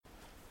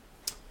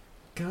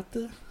Got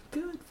the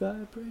good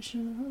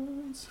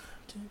vibrations.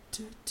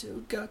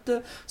 Got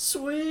the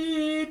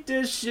sweet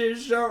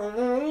decision.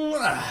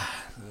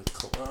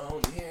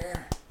 Cologne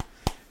here.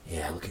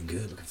 Yeah, looking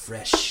good, looking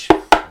fresh.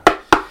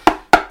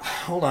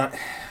 Hold on.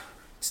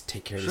 Let's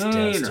take care of this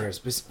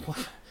downstairs.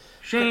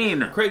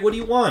 Shane! Craig, what do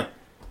you want?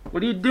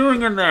 What are you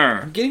doing in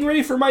there? I'm getting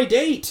ready for my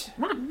date.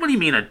 What do you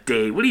mean a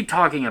date? What are you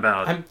talking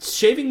about? I'm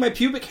shaving my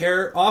pubic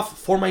hair off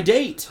for my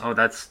date. Oh,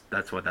 that's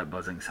what that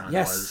buzzing sound was.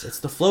 Yes, it's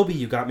the Flowbee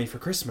you got me for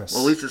Christmas.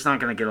 Well, at least it's not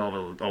going to get all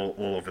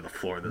over the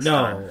floor this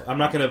time. No, I'm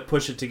not going to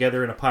push it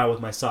together in a pile with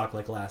my sock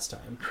like last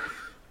time.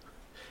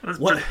 That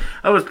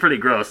was pretty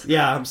gross.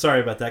 Yeah, I'm sorry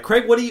about that.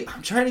 Craig,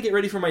 I'm trying to get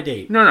ready for my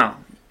date. No.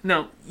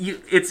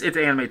 It's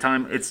anime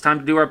time. It's time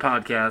to do our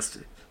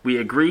podcast. We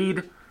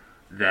agreed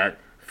that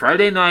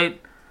Friday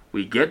night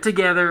we get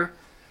together,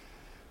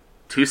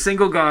 two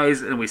single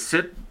guys, and we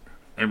sit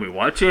and we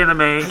watch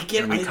anime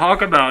and we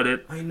talk about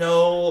it. I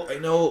know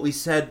what we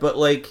said, but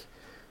like,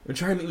 I'm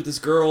trying to meet with this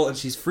girl and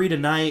she's free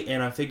tonight,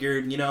 and I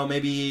figured,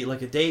 maybe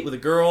like a date with a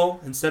girl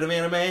instead of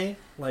anime.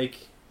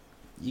 Like,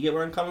 you get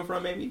where I'm coming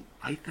from, maybe?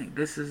 I think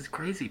this is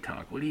crazy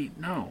talk. What do you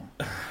know?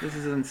 This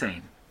is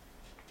insane.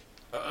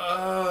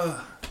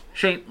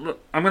 Shane, look,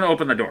 I'm gonna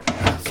open the door.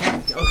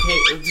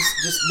 Okay,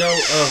 just no.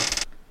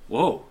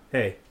 Whoa.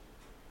 Hey.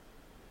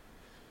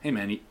 Hey,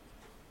 man, you're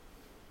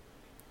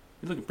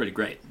looking pretty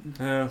great.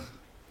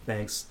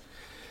 Thanks.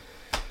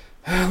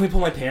 Let me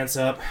pull my pants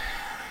up.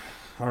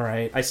 All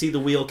right. I see the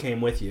wheel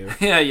came with you.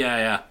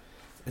 Yeah.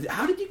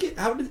 How did you get...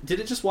 Did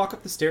it just walk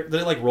up the stairs?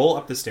 Did it, roll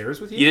up the stairs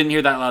with you? You didn't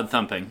hear that loud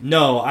thumping?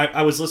 No,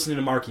 I was listening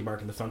to Marky Mark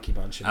and the Funky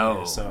Bunch in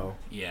here, so...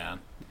 Yeah.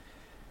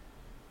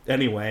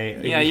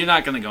 Anyway... Yeah, you're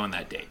not going to go on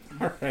that date.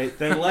 All right,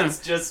 then let's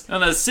just...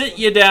 I'm going to sit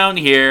you down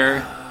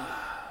here.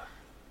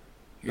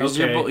 Here's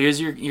okay.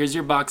 here's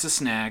your box of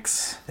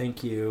snacks.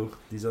 Thank you.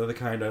 These are the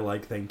kind I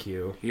like, thank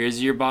you.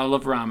 Here's your bottle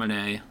of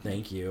ramen.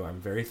 Thank you. I'm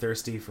very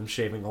thirsty from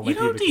shaving all my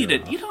pubic hair.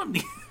 Off. You don't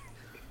need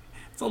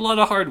It's a lot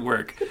of hard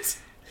work.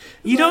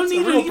 You don't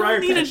need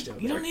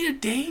a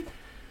date.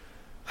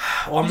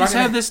 Well, I'm just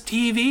have this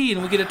TV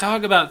and we get to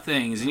talk about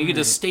things and you get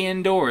to stay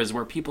indoors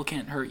where people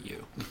can't hurt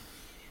you.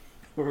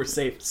 Where we're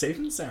safe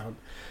and sound.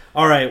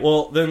 All right,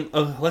 well, then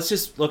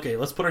let's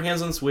put our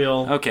hands on this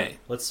wheel. Okay.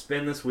 Let's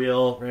spin this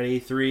wheel. Ready?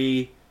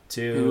 3,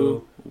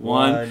 2,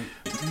 1.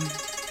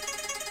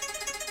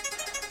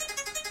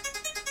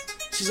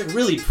 She's like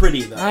really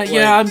pretty though.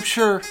 Yeah, I'm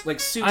sure. Like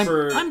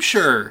super. I'm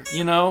sure.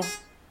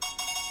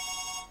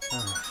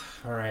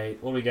 All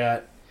right, what we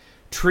got?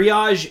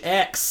 Triage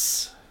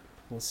X.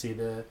 Let's see,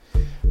 the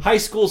high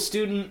school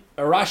student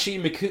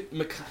Arashi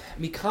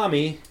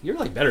Mikami. You're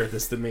like better at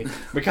this than me.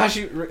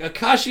 Arashi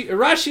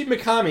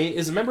Mikami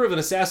is a member of an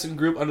assassin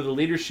group under the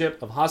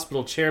leadership of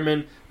hospital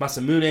chairman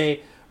Masamune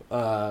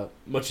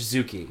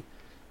Mochizuki.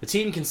 The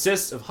team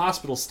consists of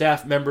hospital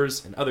staff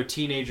members and other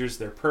teenagers.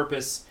 Their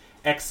purpose: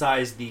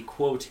 excise the,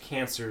 quote,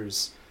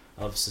 cancers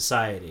of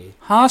society.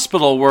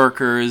 Hospital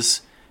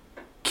workers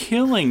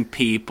killing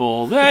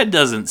people. That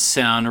doesn't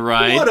sound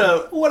right.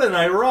 What an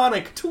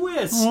ironic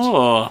twist.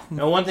 Oh.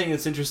 Now, one thing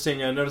that's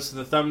interesting, I noticed in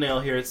the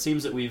thumbnail here, it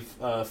seems that we've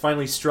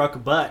finally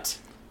struck butt.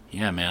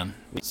 Yeah, man.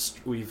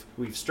 We've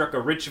struck a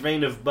rich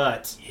vein of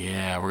butt.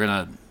 Yeah, we're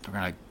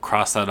gonna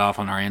cross that off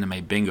on our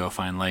anime bingo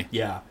finally.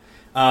 Yeah.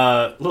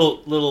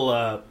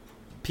 Little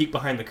peek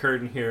behind the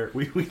curtain here.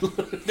 We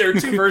there are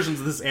two versions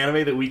of this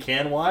anime that we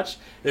can watch.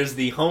 There's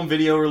the home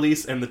video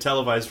release and the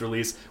televised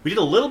release. We did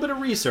a little bit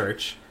of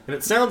research, and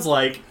it sounds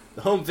like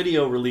the home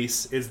video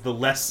release is the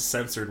less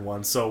censored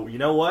one. So you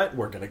know what?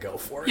 We're gonna go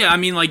for it. Yeah, I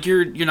mean, like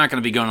you're not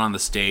gonna be going on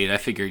this date. I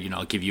figured,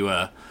 I'll give you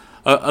a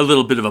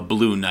little bit of a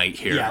blue night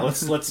here. Yeah,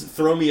 let's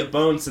throw me a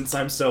bone since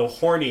I'm so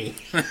horny.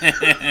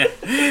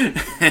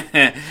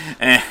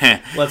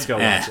 Let's go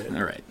watch it.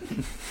 All right.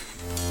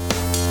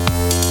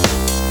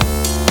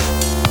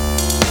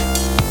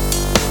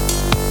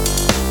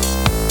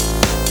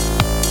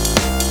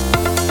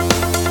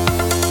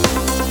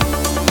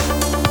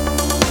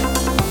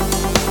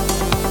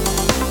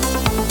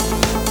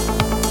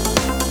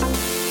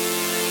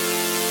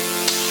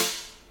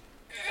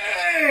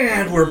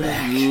 And we're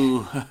back.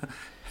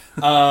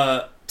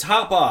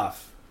 Top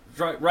off.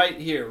 Right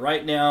here,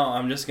 right now,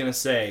 I'm just going to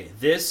say,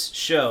 this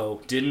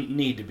show didn't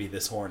need to be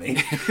this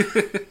horny.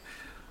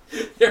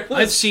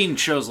 I've seen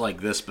shows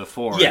like this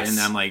before, yes. And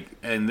I'm like,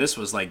 and this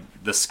was like,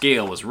 the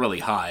scale was really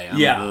high.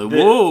 Like,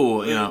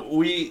 whoa,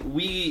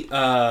 We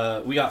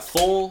got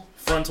full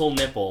frontal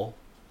nipple.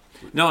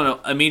 No,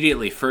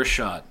 immediately, first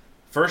shot.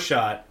 First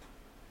shot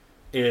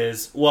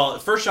is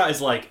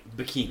like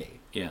bikini.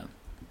 Yeah.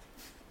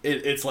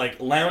 It's like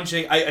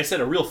lounging. I said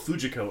a real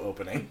Fujiko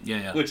opening.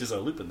 Yeah. Which is a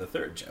Lupin the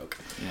Third joke.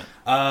 Yeah.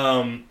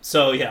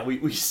 So yeah,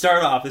 we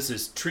start off. This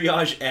is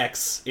Triage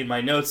X. In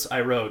my notes, I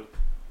wrote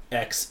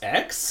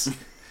XX?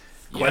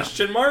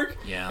 Question mark?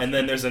 Yeah. And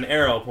then there's an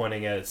arrow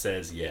pointing at it,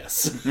 says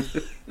yes.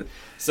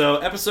 So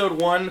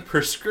episode 1,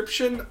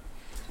 Prescription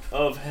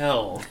of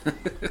Hell.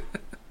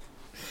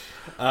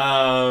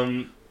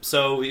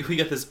 So we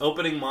get this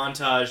opening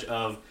montage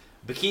of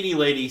bikini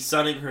lady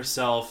sunning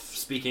herself,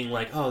 speaking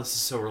like, "Oh, this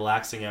is so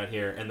relaxing out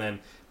here," and then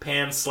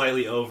pans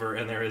slightly over,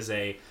 and there is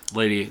a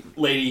lady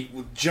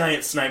with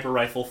giant sniper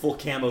rifle, full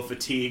camo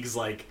fatigues,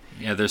 like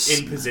in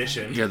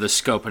position. Yeah, they're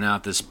scoping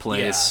out this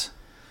place. Yeah.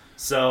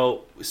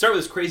 So we start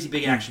with this crazy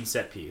big action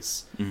set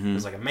piece. Mm-hmm.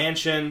 There's like a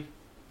mansion.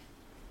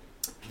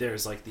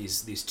 There's like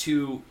these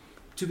two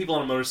people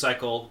on a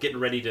motorcycle getting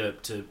ready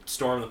to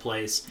storm the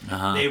place.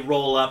 Uh-huh. They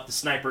roll up. The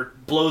sniper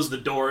blows the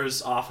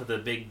doors off of the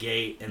big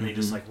gate, and they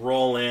just like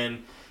roll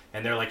in.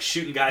 And they're like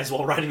shooting guys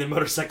while riding their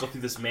motorcycle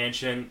through this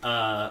mansion.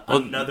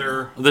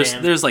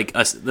 There's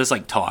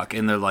like talk,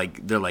 and they're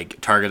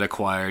like target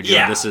acquired.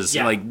 Yeah, this is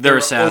like they're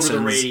assassins. Over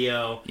the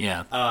radio.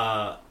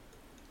 Yeah.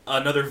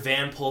 Another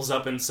van pulls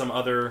up, and some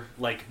other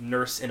like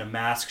nurse in a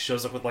mask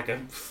shows up with like a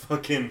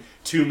fucking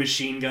 2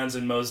 machine guns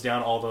and mows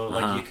down all the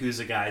like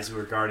Yakuza guys who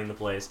are guarding the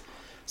place.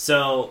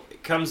 So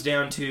it comes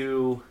down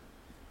to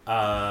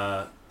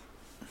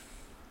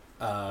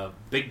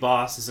Big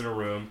Boss is in a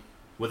room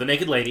with a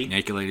naked lady.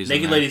 Naked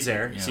lady's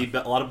there. Yeah. You see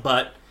a lot of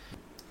butt.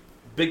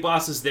 Big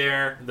Boss is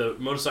there. The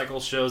motorcycle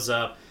shows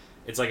up.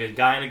 It's like a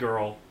guy and a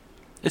girl.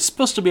 It's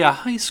supposed to be a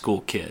high school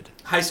kid.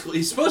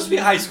 He's supposed to be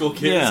a high school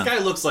kid. Yeah. This guy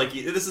looks like...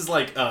 This is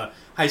like a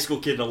high school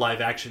kid in a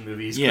live action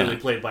movie. He's clearly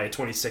played by a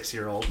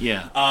 26-year-old.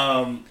 Yeah.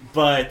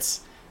 But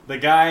the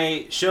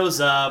guy shows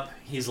up.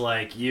 He's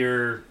like,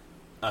 "You're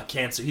a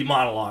cancer." He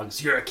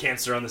monologues. "You're a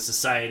cancer on the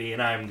society,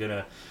 and I'm going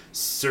to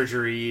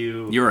surgery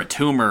you. You're a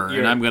tumor,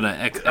 and I'm going to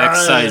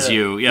excise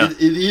you." Yeah. It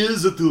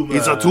is a tumor.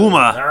 It's a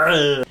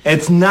tumor.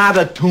 It's not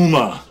a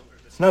tumor.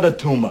 It's not a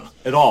tumor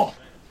at all.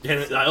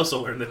 And I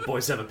also learned that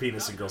boys have a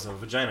penis and girls have a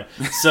vagina.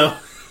 So,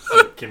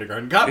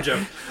 kindergarten cop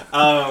joke.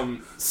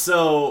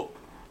 So,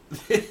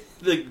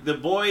 the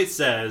boy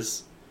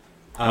says...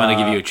 I'm going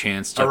to give you a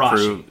chance to Arashi.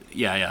 prove...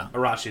 Yeah.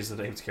 Arashi is the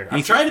name's character.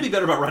 I'm trying to be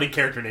better about writing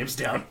character names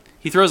down.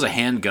 He throws a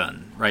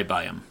handgun right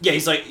by him. Yeah,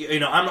 he's like,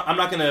 I'm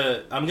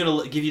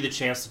gonna give you the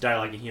chance to die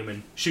like a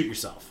human. Shoot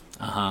yourself.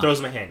 Throws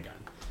him a handgun.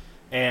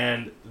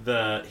 And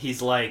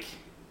he's like,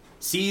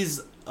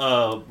 sees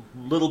a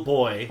little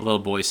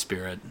boy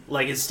spirit,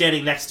 like is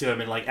standing next to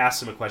him and like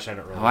asks him a question. I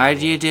don't really know. Why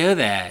did you do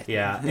that?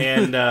 Yeah,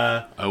 and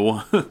I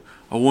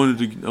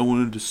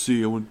wanted to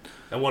see. I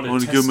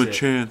wanted to give him a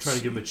chance. Trying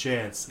to give him a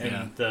chance.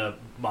 And the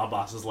mob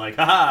boss is like,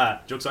 "Haha,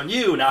 joke's on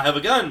you. Now I have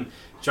a gun."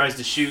 Tries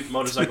to shoot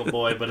motorcycle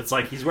boy, but it's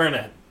like he's wearing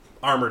an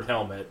armored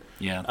helmet.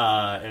 Yeah.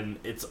 And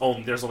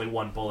there's only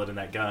one bullet in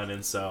that gun,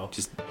 and so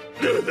just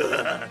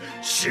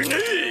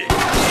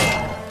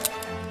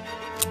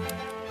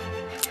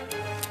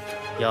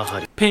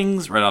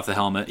pings right off the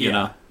helmet. You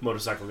know,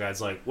 motorcycle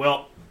guy's like,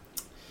 "Well,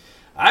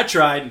 I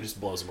tried," and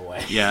just blows him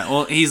away. Yeah.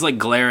 Well, he's like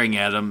glaring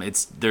at him.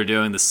 They're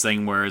doing this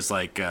thing where it's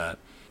like.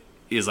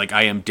 Is like,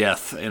 "I am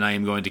death, and I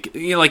am going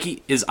to..." like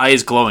his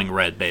eyes glowing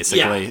red,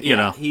 basically. You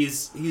know,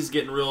 he's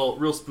getting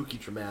real spooky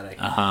dramatic.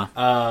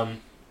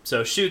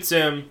 So shoots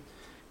him.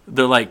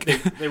 They're like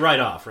they ride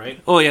off, right?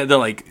 Oh yeah, they're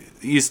like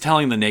he's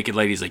telling the naked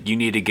lady, he's like, "You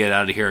need to get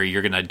out of here, or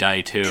you're gonna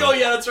die too." Oh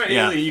yeah, that's right.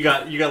 Yeah. You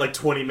got like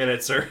 20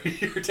 minutes, or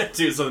you're dead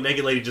too. So the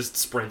naked lady just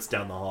sprints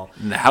down the hall,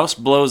 and the house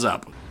blows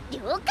up.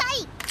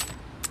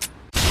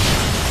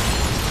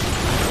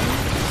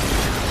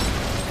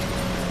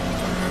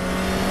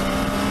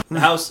 The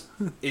house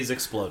is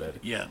exploded.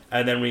 Yeah.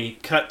 And then we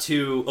cut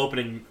to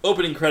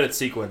opening credit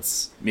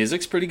sequence.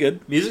 Music's pretty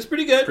good.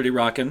 Pretty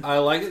rockin'. I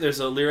like it. There's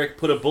a lyric,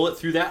 "Put a bullet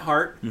through that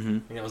heart." I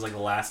think that was like the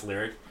last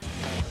lyric.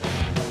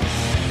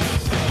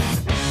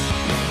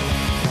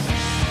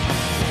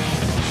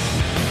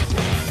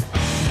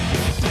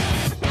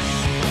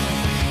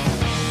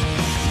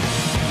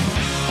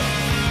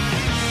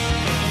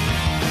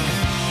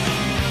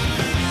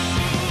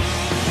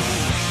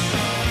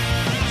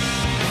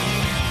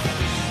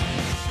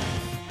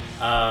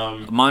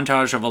 A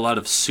montage of a lot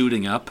of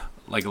suiting up,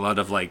 like a lot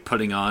of like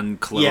putting on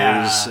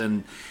clothes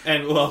and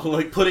well,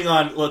 like putting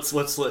on. Let's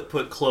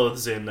put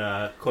clothes in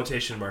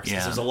quotation marks.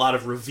 Yeah. There's a lot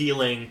of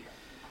revealing.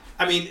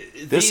 I mean,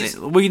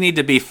 we need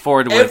to be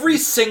forward with. Every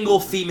single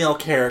female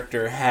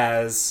character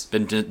has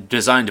been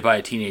designed by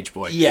a teenage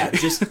boy. Yeah,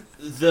 just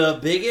the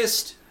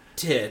biggest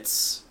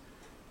tits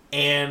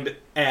and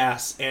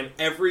ass, and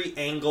every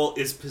angle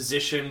is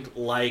positioned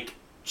like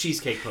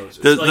cheesecake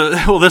poses.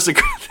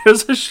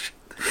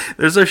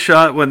 There's a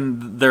shot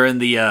when they're in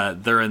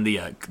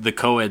the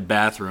co-ed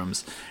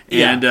bathrooms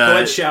and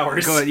co-ed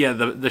showers.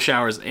 The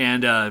showers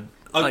and a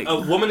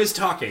woman is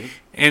talking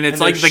and it's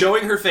and like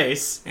showing her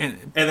face and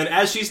then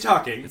as she's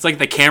talking, it's like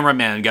the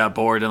cameraman got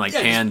bored and like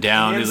panned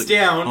down. Hands like,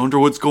 down. I wonder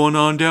what's going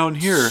on down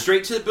here.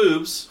 Straight to the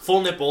boobs,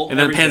 full nipple, and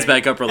then pans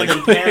back up really quick.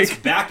 And then pans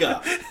back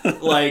up.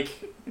 Like,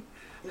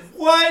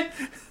 what?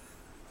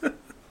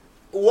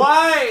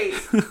 Why?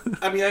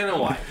 I mean, I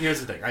know why. Here's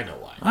the thing. I know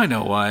why. I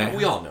know why.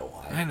 We all know why.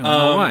 I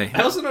know why.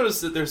 I also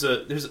noticed that there's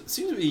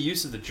seems to be a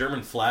use of the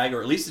German flag,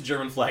 or at least the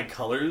German flag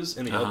colors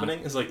in the opening.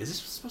 It's like, is this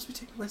supposed to be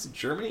taking place in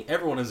Germany?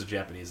 Everyone has a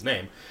Japanese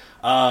name.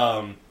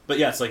 But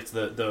yeah, it's like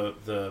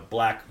the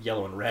black,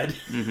 yellow, and red.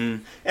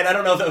 Mm-hmm. And I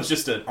don't know if that was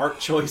just an art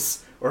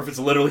choice or if it's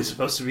literally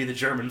supposed to be the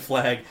German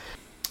flag.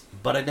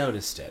 But I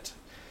noticed it.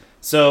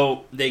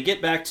 So they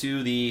get back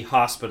to the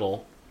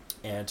hospital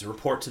and to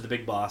report to the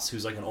big boss,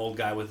 who's like an old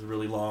guy with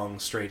really long,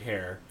 straight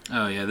hair.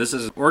 Oh, yeah. This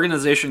is an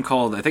organization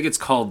called, I think it's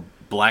called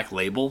Black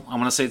Label. I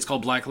want to say it's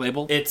called Black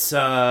Label. It's,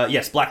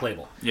 yes, Black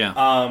Label.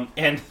 Yeah.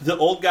 And the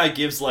old guy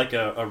gives like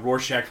a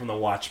Rorschach from the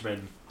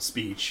Watchmen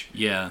speech.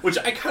 Yeah. Which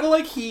I kind of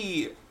like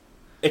he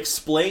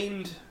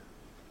explained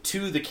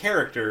to the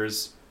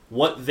characters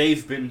what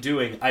they've been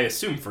doing, I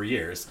assume, for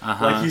years.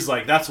 Like, he's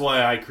like, that's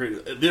why I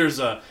created... There's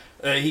a...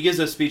 he gives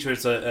a speech where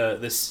it's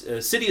this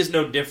city is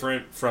no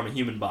different from a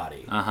human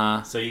body.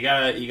 So you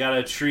gotta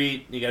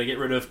get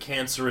rid of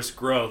cancerous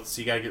growths.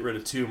 You gotta get rid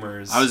of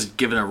tumors. I was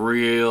given a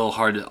real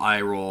hard eye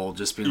roll,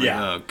 just being like,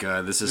 "Oh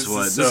god, this is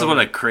what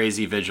a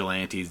crazy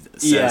vigilante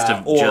says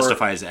to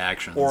justify his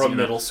actions." Or a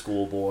middle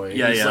school boy.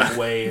 Yeah, He's like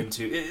way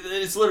into.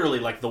 It's literally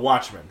like the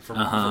Watchmen from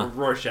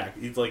Rorschach.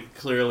 He's like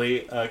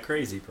clearly a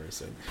crazy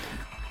person.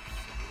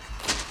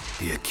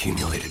 The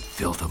accumulated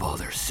filth of all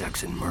their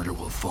sex and murder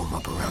will foam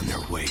up around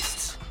their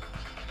waists.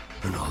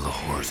 And all the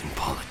whores and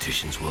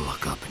politicians will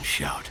look up and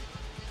shout,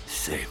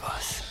 "Save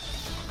us."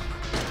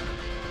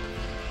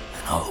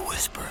 And I'll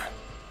whisper,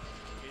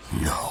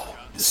 "No."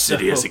 The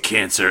city has a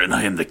cancer and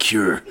I am the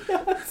cure.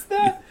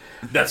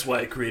 That's why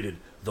I created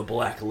the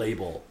Black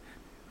Label.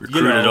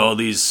 Recruited all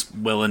these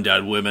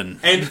well-endowed women.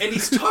 And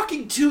he's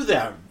talking to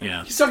them.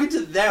 Yeah. He's talking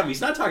to them.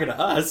 He's not talking to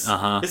us.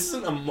 This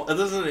isn't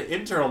an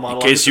internal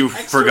monologue. In case you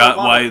forgot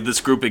why this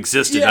group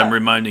existed, Yeah. I'm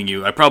reminding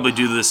you. I probably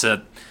do this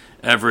at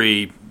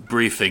every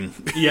briefing.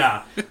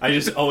 Yeah. I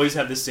just always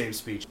have the same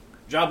speech.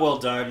 Job well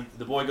done.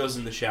 The boy goes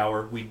in the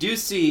shower. We do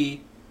see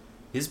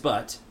his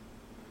butt.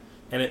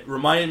 And it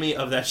reminded me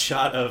of that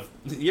shot of...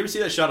 You ever see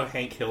that shot of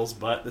Hank Hill's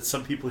butt that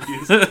some people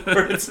use?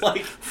 Where it's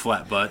like...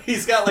 Flat butt.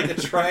 He's got like a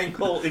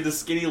triangle into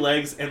skinny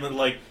legs, and then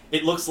like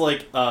it looks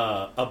like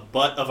a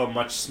butt of a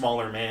much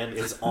smaller man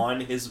is on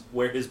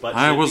where his butt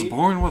should be.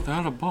 born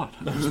without a butt.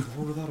 I was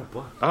born without a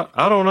butt.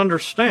 I don't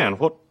understand.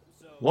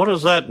 What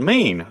does that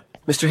mean?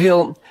 Mr.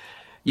 Hill,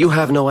 you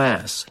have no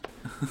ass.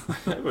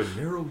 I have a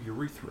narrow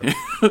urethra.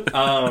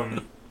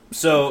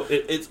 So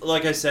it's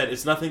like I said,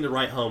 it's nothing to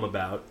write home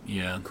about.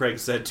 Yeah. Craig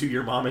said to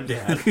your mom and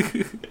dad.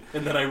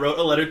 And then I wrote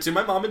a letter to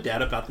my mom and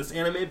dad about this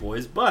anime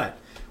boy's butt,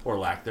 or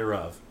lack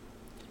thereof.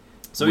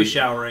 So he's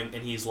showering,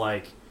 and he's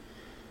like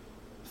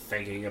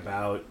thinking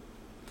about.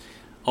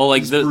 Oh,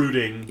 like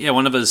brooding. Yeah,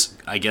 one of his,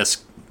 I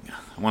guess,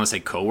 I want to say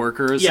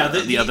coworkers. Yeah,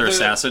 the other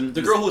assassin.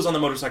 The girl who was on the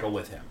motorcycle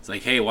with him. It's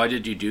like, hey, why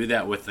did you do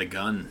that with the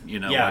gun? You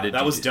know, yeah,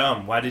 that was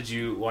dumb. Why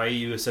are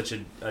you such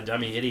a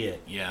dummy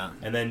idiot? Yeah.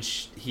 And then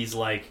he's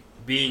like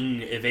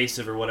being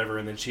evasive or whatever,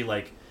 and then she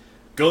like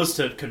goes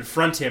to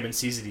confront him and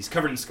sees that he's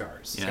covered in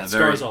scars. Yeah, got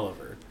scars all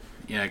over.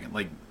 Yeah,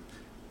 like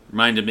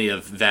reminded me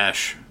of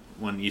Vash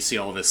when you see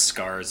all of his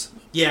scars.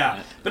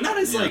 Yeah, but not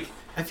as like.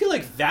 I feel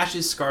like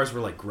Vash's scars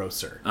were like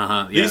grosser.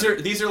 Yeah.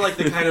 These are like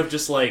the kind of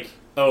just like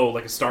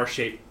like a star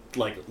shaped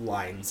like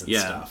lines and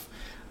stuff.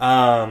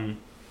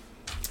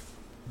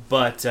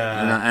 But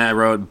and I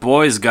wrote,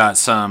 "Boy's got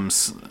some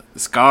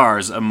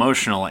scars,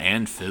 emotional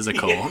and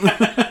physical."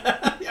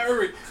 I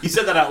remember you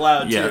said that out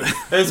loud too. Yeah.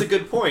 That's a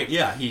good point.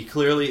 Yeah, he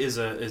clearly is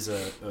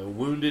a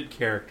wounded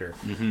character.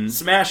 Mm-hmm.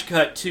 Smash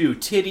cut to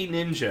Titty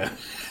Ninja.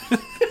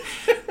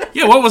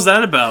 Yeah, what was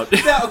that about?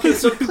 Yeah, okay,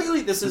 so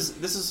clearly this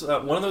is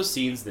one of those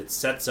scenes that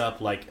sets up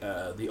like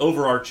the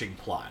overarching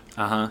plot.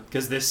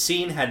 Because this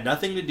scene had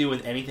nothing to do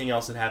with anything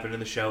else that happened in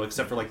the show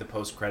except for like the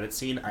post-credit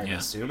scene, I'm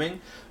assuming.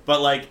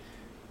 But like,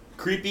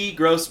 creepy,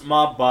 gross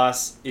mob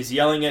boss is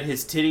yelling at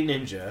his titty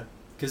ninja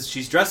because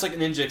she's dressed like a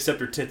ninja except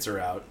her tits are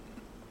out.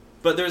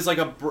 But there's like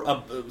a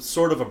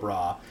sort of a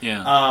bra.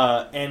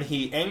 Yeah. And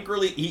he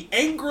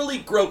angrily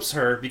gropes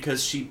her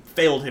because she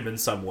failed him in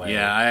some way.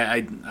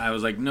 Yeah, I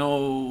was like,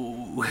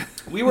 no.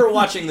 We were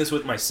watching this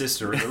with my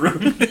sister in the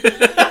room.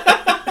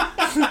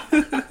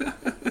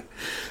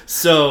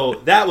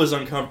 So that was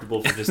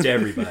uncomfortable for just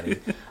everybody.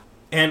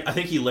 And I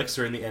think he licks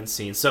her in the end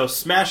scene. So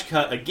smash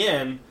cut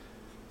again,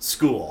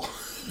 school.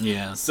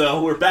 Yeah.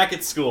 So we're back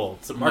at school.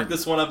 So mark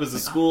this one up as a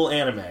school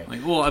anime.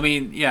 Like, well, I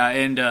mean, yeah,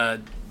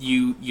 and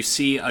you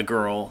see a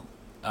girl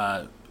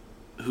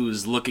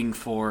who's looking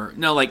for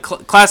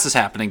class is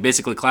happening.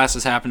 Basically, class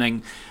is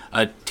happening.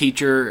 A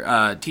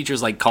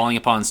teacher's like calling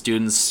upon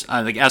students,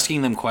 like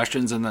asking them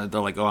questions, and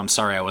they're like, "Oh, I'm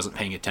sorry, I wasn't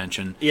paying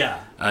attention." Yeah.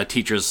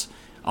 Teachers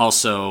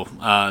also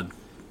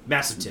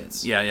massive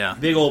tits. Yeah.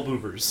 Big old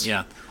boobers.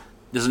 Yeah.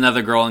 There's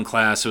another girl in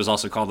class who was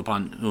also called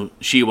upon, who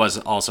she was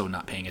also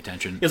not paying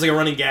attention. It's like a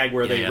running gag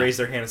where they raise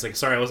their hand and it's like,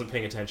 sorry, I wasn't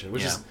paying attention,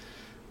 which is...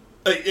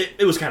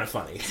 It was kind of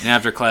funny. And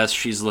after class,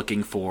 she's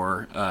looking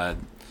for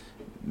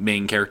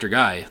main character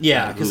guy.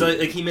 Yeah, because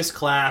he missed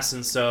class,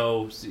 and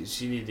so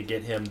she needed to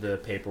get him the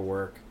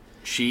paperwork.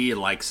 She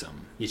likes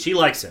him. Yeah, she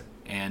likes him.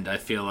 And I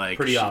feel like...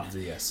 Pretty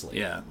obviously.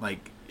 Yeah,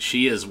 like...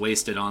 She is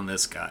wasted on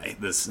this guy,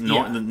 this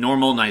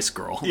normal nice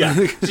girl. Yeah,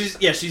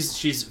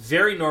 she's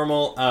very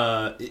normal.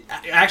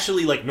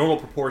 Actually, like normal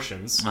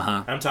proportions.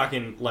 I'm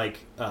talking like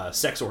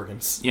sex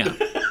organs. Yeah.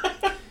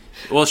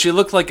 Well, she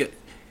looked like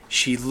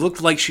She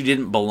looked like she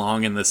didn't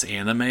belong in this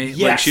anime. Like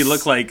Yes. she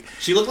looked like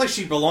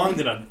she belonged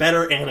in a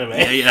better anime.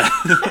 yeah.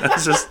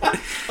 It's just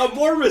A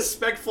more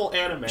respectful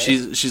anime.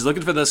 she's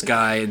looking for this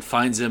guy and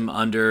finds him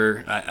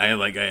under I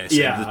said,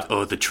 Yeah.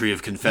 the tree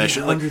of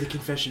confession. Yeah, Like, under the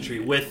confession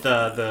tree with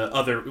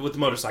the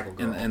motorcycle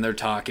girl. and they're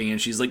talking and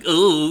she's like,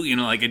 oh,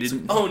 like I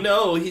didn't. Oh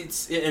no,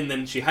 and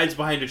then she hides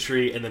behind a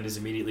tree and then is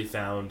immediately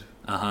found,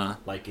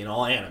 like in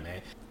all anime.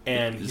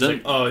 And he's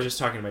like, oh, I was just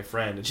talking to my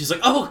friend. And she's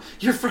like, oh,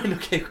 your friend,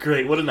 okay,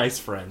 great, what a nice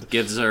friend.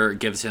 Gives him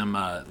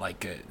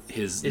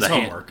his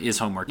homework. His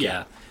homework, Yeah.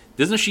 yeah.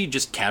 Doesn't she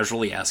just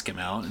casually ask him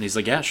out? And he's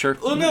like, yeah, sure.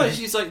 Well, no,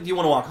 she's like, do you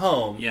want to walk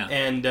home? Yeah.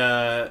 And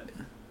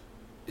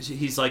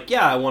he's like,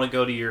 yeah, I want to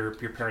go to your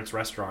parents'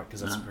 restaurant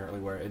because that's apparently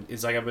where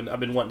it's like I've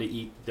been wanting to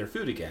eat their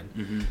food again.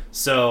 Mm-hmm.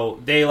 So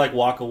they like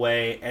walk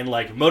away, and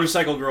like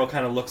motorcycle girl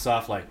kind of looks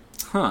off like,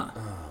 Huh.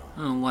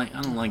 I don't like that.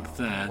 I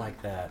don't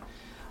like that.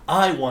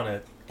 I want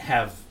to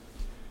have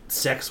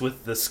sex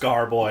with the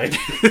Scar Boy.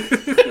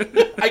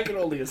 I can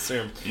only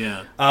assume.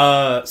 Yeah.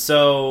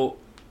 So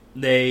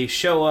they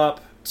show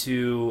up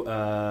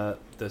to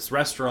this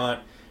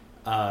restaurant.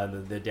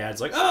 The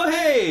dad's like, "Oh,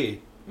 hey,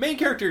 main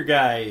character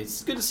guy,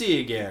 it's good to see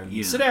you again.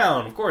 Yeah. Sit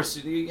down. Of course,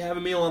 you have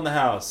a meal in the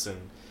house." And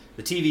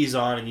the TV's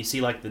on, and you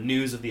see like the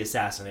news of the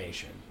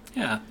assassination.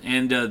 Yeah,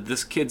 and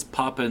this kid's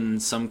popping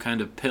some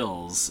kind of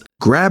pills.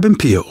 Grabbing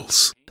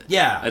pills.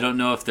 Yeah, I don't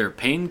know if they're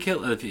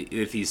painkiller,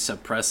 if he's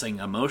suppressing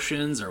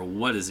emotions, or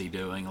what is he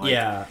doing? Like,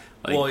 yeah.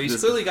 like Well, he's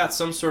this- clearly got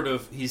some sort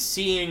of. He's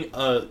seeing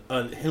a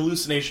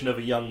hallucination of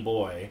a young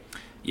boy.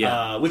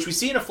 Yeah. Which we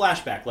see in a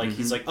flashback. Like,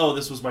 he's like, oh,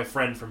 this was my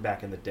friend from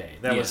back in the day.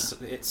 That was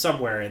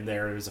somewhere in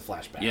there. There's a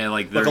flashback. Yeah,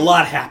 like a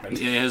lot happened.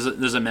 Yeah,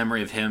 there's a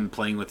memory of him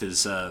playing with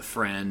his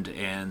friend,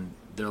 and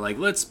they're like,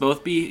 let's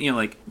both be,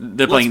 like,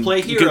 they're playing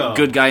play hero.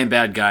 good guy and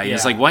bad guy. And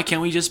it's Yeah. like, why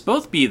can't we just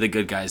both be the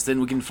good guys?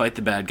 Then we can fight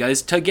the bad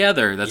guys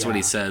together. That's what Yeah.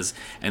 he says.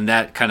 And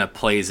that kind of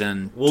plays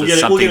in We'll to get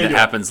something into that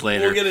happens it.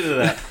 later. We'll get into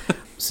that.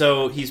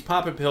 So he's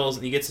popping pills,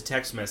 and he gets a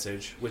text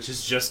message, which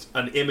is just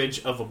an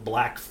image of a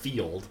black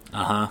field.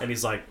 Uh-huh. And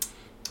he's like,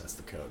 that's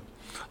the code.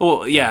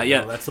 Oh, yeah.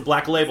 No, that's the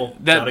black label.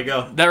 Gotta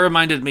go. That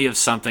reminded me of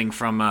something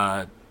from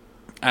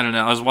I don't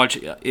know. I was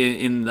watching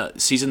in the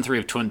season 3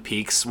 of Twin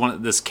Peaks.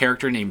 This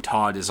character named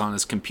Todd is on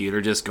his computer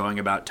just going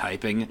about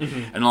typing,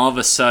 and all of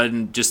a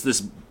sudden, just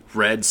this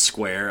red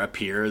square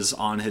appears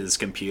on his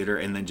computer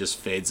and then just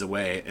fades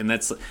away. And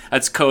that's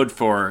code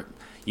for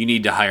you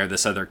need to hire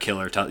this other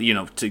killer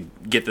to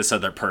get this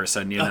other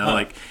person.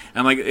 Like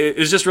I'm like it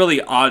was just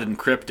really odd and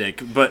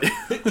cryptic, but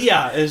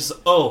Yeah, it's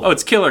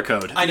killer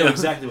code. I know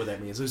exactly what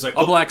that means. It was like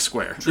A black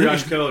square.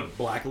 triage code,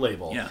 black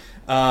label. Yeah.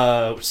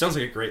 Which sounds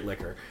like a great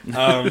liquor.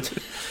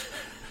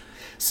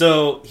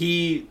 So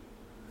he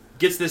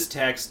gets this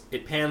text.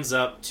 It pans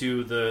up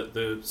to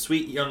the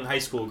sweet young high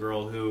school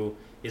girl who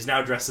is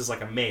now dressed as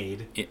like a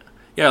maid.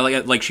 Yeah,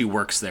 like she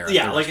works there. at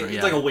Yeah, the like restaurant,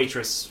 it's like a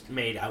waitress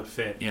maid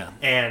outfit. Yeah.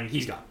 And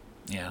he's gone.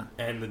 Yeah.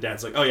 And the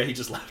dad's like, "Oh yeah, he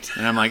just left."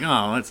 And I'm like,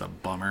 oh, that's a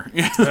bummer.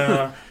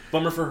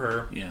 Bummer for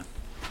her. Yeah.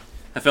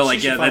 I felt like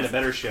She should find a that,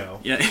 better show.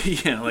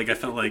 yeah, like I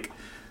felt like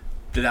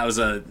that was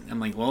I'm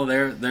like, well,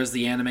 there's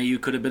the anime you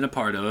could have been a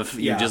part of.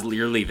 Yeah.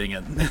 You're leaving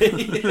it.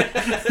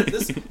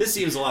 This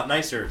seems a lot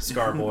nicer,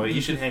 Scar Boy.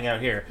 You should hang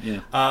out here.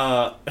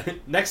 Yeah.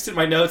 Next in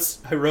my notes,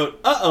 I wrote,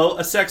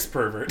 a sex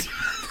pervert.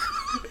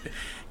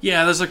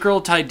 Yeah, there's a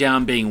girl tied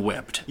down being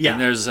whipped. Yeah.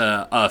 And there's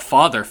a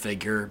father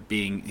figure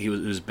he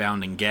was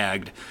bound and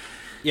gagged.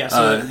 Yeah,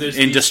 so there's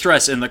in these,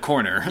 distress in the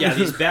corner. yeah,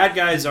 these bad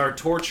guys are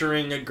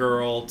torturing a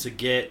girl to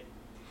get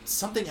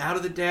something out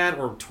of the dad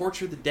or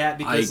torture the dad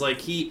because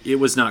It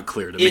was not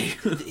clear to me.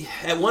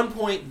 At one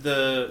point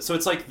so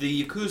it's like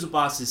the Yakuza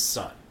boss's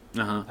son.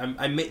 Uh-huh.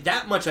 I made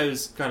that much I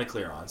was kind of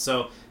clear on.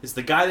 So it's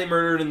the guy they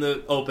murdered in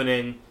the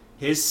opening.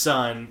 His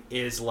son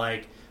is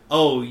like,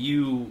 oh,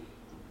 you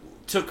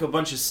took a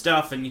bunch of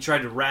stuff and you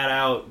tried to rat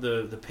out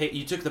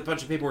you took the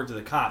bunch of paperwork to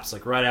the cops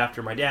like right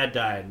after my dad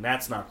died, and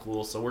that's not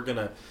cool. So we're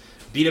gonna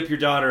beat up your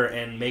daughter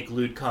and make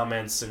lewd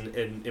comments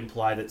and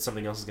imply that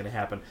something else is gonna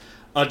happen.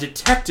 A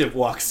detective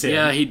walks in.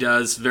 Yeah, he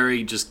does,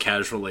 very just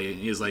casually.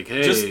 He's like,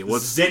 hey, Just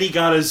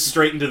Zenigata's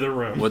straight into the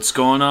room. what's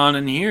going on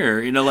in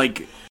here?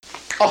 Like...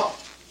 Oh,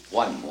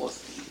 one more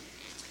thing.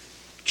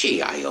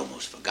 Gee, I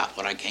almost forgot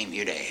what I came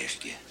here to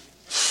ask you.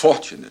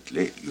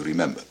 Fortunately, you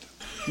remembered.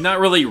 Not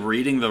really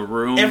reading the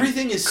room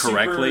Everything is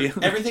correctly.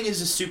 Everything is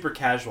just super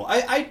casual.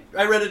 I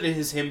read it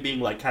as him being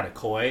like kind of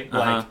coy,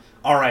 like, Uh-huh.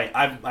 all right,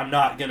 I'm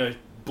not gonna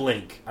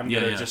blink. I'm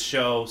gonna Yeah. just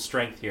show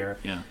strength here.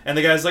 Yeah. And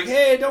the guy's like,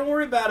 hey, don't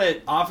worry about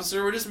it,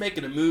 officer. We're just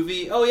making a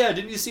movie. Oh yeah,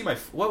 didn't you see what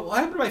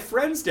happened to my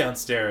friends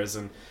downstairs?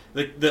 And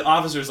the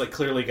officer's like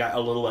clearly got a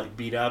little like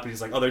beat up, and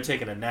he's like, oh, they're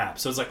taking a nap.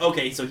 So it's like,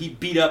 okay, so he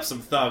beat up some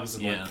thugs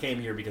and Yeah. like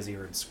came here because he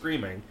heard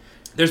screaming.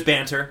 There's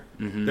banter.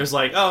 Mm-hmm. There's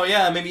like, oh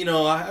yeah, maybe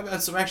I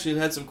had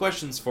some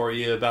questions for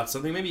you about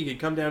something. Maybe you could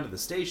come down to the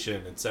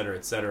station, etc.,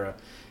 etc.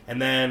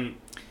 And then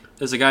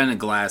There's a guy in the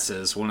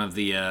glasses, one of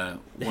the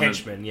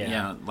henchmen, yeah.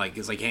 Yeah, like,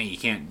 it's like, hey, you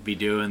can't be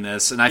doing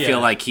this. And I Yeah. feel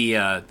like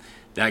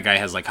that guy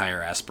has, like,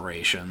 higher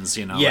aspirations,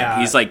 Yeah. Like,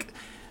 he's like,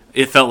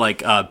 It felt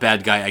like a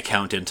bad guy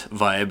accountant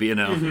vibe, you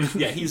know.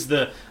 Yeah, he's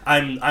the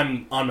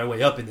I'm on my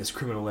way up in this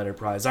criminal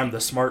enterprise. I'm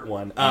the smart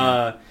one.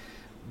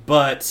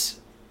 But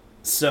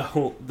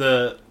so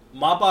the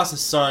mob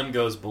boss's son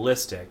goes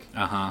ballistic,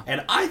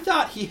 and I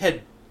thought he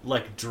had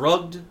like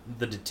drugged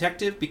the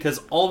detective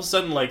because all of a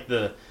sudden like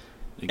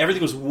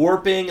everything was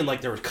warping and like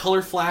there were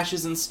color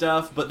flashes and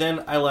stuff. But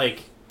then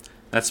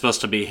that's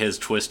supposed to be his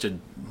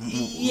twisted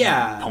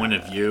point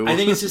of view. I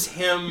think it's just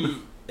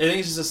him. I think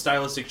it's just a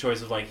stylistic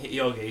choice of like, hey,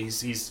 okay,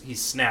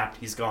 he's snapped.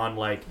 He's gone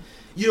like,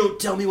 you don't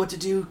tell me what to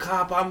do,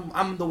 cop.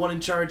 I'm the one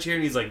in charge here.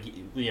 And he's like,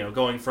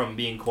 going from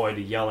being coy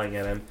to yelling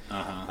at him.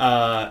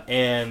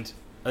 And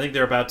I think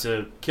they're about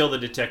to kill the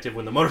detective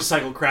when the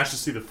motorcycle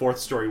crashes through the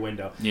 4th-story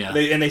window. Yeah.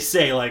 And they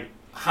say like,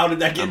 how did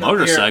that get A up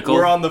motorcycle?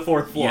 here? We're on the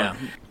 4th floor. Yeah.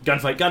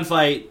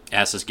 Gunfight.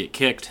 Asses get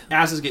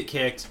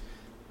kicked.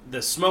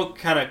 The smoke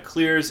kind of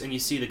clears, and you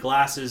see the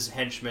glasses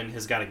henchman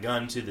has got a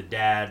gun to the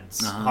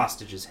dad's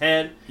hostage's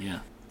head. Yeah.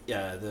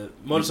 The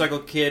motorcycle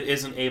kid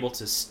isn't able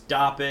to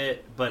stop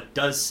it, but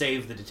does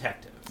save the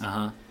detective.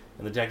 And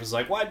the detective's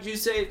like, "Why did you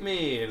save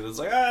me?" And it's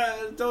like,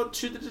 don't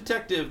shoot the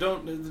detective.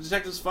 The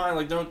detective's fine.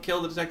 Like, don't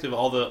kill the detective.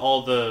 All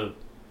the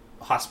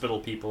hospital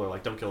people are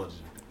like, "Don't kill the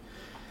detective."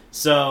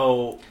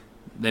 So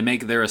they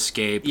make their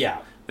escape. Yeah.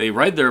 They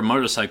ride their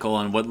motorcycle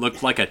on what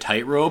looked like a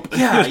tightrope.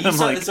 Yeah, you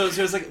saw, so it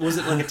was like, was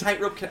it like a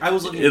tightrope? I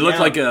was looking. It looked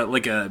down.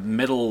 like a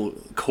metal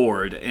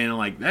cord, and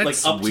like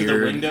that's like up weird. to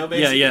the window,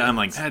 basically. Yeah. I'm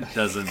like, that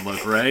doesn't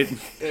look right.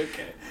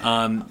 Okay.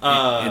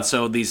 And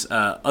so these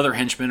other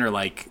henchmen are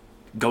like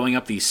going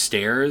up these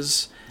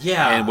stairs.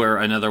 Yeah. And where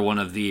another one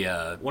of the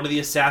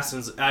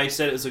assassins, I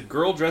said it was a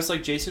girl dressed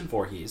like Jason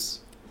Voorhees,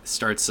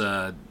 starts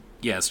I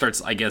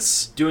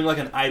guess doing like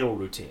an idol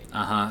routine.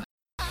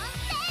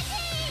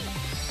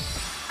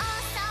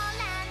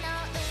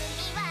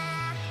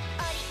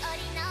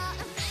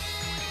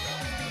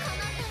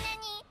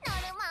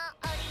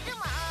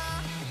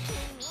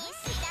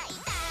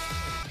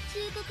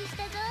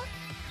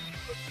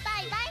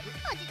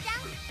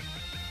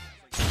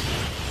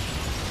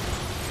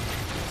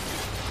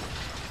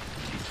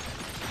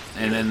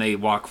 And then they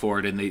walk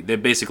forward, and they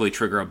basically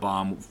trigger a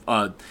bomb.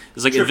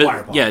 It's like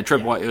Tripwire bomb.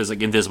 It was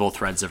like invisible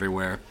threads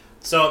everywhere.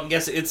 So I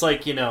guess it's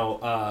like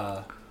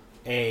a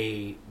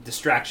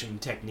distraction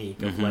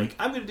technique of like,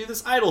 I'm going to do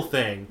this idol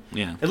thing.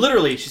 Yeah. And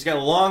literally, she's got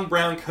a long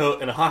brown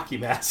coat and a hockey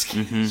mask.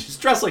 She's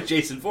dressed like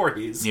Jason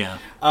Voorhees. Yeah.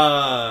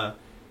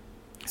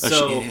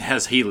 So she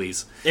has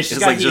Heelys. She's It's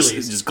got like Heelys.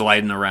 just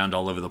gliding around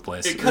all over the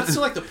place. It cuts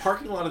to like the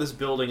parking lot of this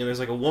building, and there's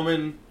like a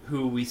woman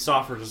who we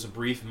saw for just a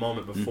brief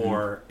moment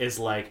before is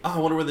like, "Oh, I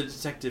wonder where the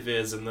detective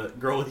is," and the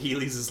girl with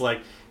Heelys is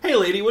like, "Hey,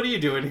 lady, what are you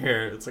doing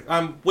here?" It's like,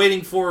 "I'm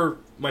waiting for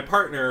my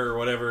partner or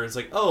whatever." It's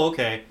like, "Oh,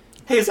 okay.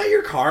 Hey, is that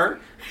your car?"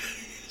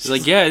 She's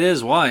like, "Yeah, it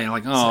is. Why?" I'm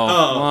like,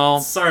 well,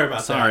 sorry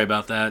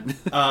about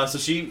that. So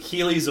she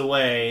Heelys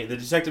away. The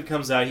detective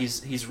comes out.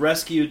 He's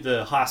rescued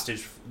the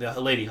hostage,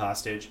 the lady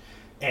hostage.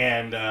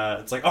 And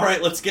it's like, all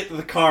right, let's get to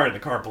the car, and the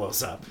car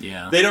blows up.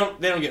 Yeah. They don't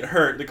get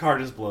hurt. The car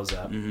just blows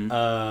up,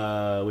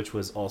 which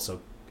was also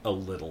a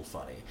little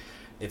funny,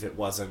 if it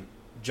wasn't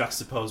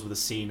juxtaposed with a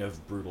scene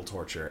of brutal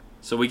torture.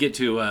 So we get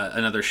to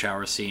another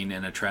shower scene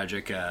and a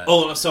tragic.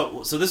 So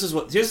this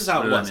is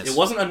how it was. It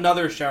wasn't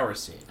another shower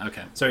scene.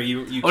 Okay. Sorry,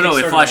 you. Oh no!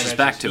 It kickstarted flashes my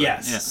back to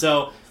yes. it. Yeah.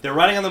 So they're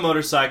riding on the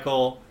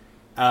motorcycle,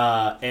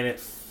 and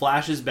it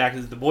flashes back.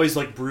 The boy's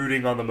like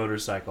brooding on the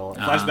motorcycle. It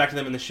flashes back to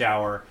them in the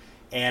shower.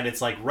 And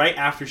it's like right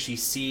after she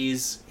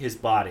sees his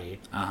body,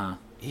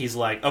 he's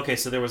like, okay,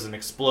 so there was an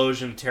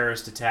explosion,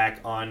 terrorist attack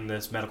on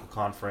this medical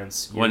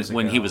conference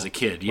when he was a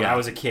kid. Yeah, when I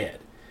was a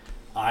kid,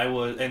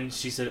 and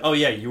she said, "Oh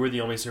yeah, you were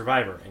the only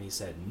survivor." And he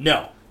said,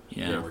 "No,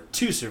 there were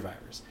 2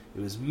 survivors.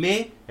 It was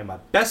me and my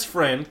best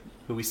friend,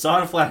 who we saw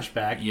in a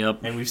flashback,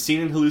 and we've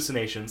seen in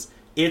hallucinations.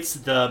 It's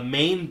the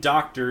main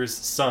doctor's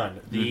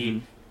son,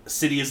 the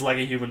City is Like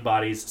a Human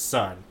Body's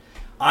son.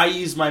 I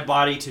used my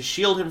body to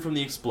shield him from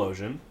the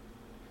explosion."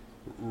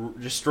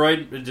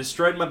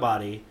 Destroyed my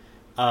body,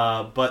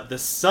 but the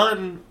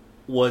son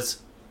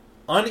was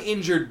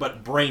uninjured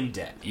but brain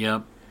dead.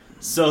 Yep.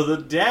 So the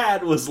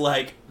dad was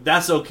like,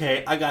 "That's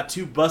okay. I got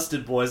 2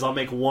 busted boys. I'll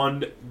make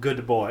 1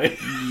 good boy."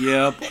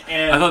 Yep.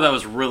 And I thought that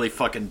was really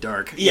fucking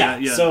dark.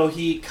 Yeah. So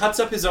he cuts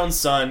up his own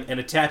son and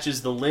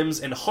attaches the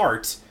limbs and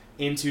heart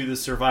into the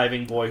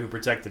surviving boy who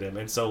protected him,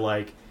 and so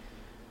like.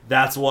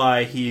 That's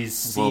why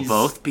we'll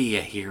both be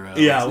a hero.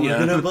 Yeah, we're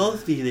gonna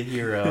both be the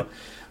hero.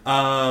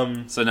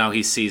 So now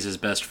he sees his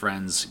best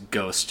friend's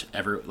ghost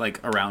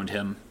around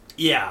him.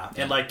 Yeah,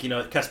 and like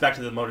it cuts back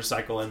to the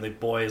motorcycle, and the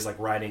boy is like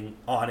riding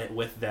on it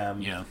with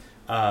them. Yeah.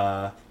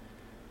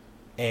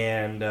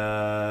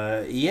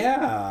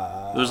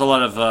 Yeah. There's a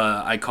lot of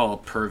I call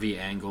pervy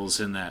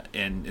angles in that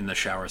in the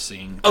shower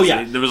scene. Oh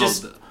yeah. There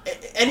was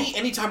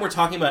anytime we're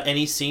talking about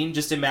any scene,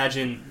 just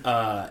imagine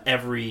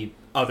every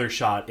other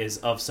shot is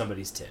of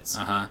somebody's tits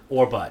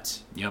or butt.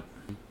 Yep.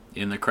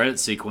 In the credit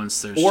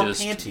sequence, there's or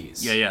just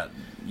panties. Yeah.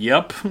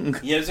 Yep.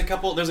 Yeah, there's a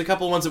couple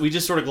ones that we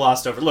just sort of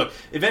glossed over. Look,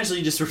 eventually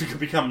you just sort of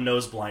become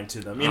nose blind to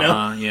them, you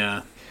know?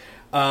 Yeah.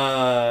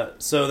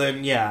 So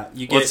then, yeah,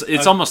 you get...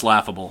 It's almost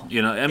laughable,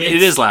 you know. I mean,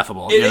 it is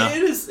laughable, you know.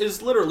 It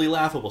is literally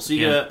laughable. So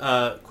you get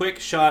a quick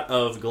shot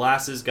of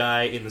Glasses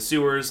guy in the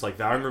sewers, like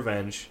vowing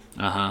revenge.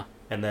 Uh-huh.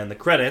 And then the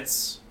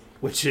credits,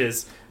 which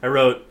is, I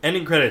wrote,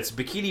 ending credits,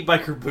 bikini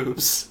biker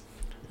boobs.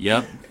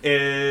 Yep.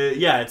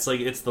 Yeah, it's like,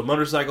 it's the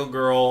motorcycle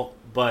girl,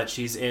 but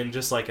she's in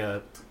just like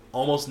a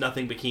almost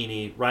nothing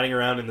bikini, riding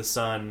around in the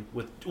sun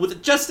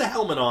with just a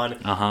helmet on.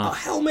 A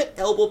helmet,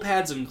 elbow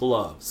pads, and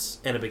gloves,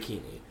 and a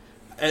bikini.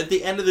 At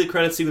the end of the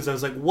credit sequence, I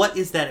was like, what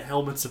is that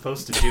helmet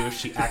supposed to do if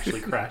she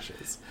actually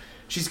crashes?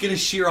 She's going to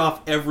shear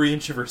off every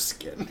inch of her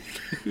skin.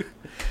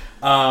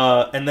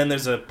 And then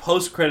there's a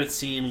post-credit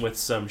scene with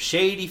some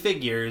shady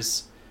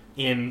figures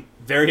in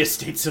various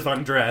states of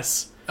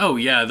undress. Oh,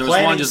 yeah. There was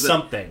planning one just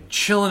something.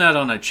 Chilling out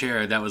on a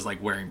chair that was,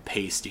 like, wearing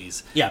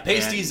pasties. Yeah,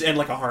 pasties and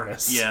like a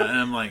harness. Yeah, and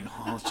I'm like,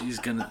 oh, she's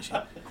going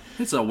to...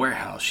 It's a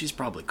warehouse. She's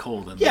probably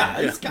cold in Yeah,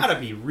 there. it's got to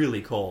be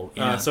really cold.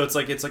 Yeah. So it's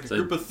like a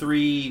group of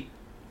 3...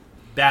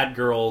 bad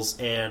girls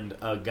and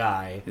a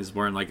guy. He's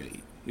wearing like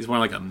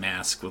a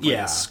mask with like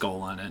a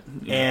skull on it.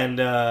 Yeah.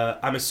 And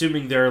I'm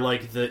assuming they're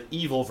like the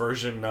evil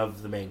version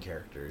of the main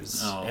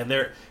characters. Oh. And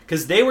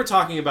because they were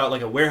talking about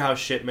like a warehouse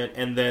shipment,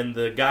 and then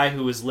the guy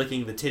who was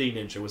licking the titty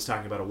ninja was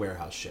talking about a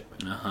warehouse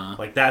shipment.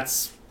 Like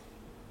that's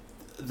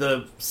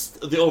the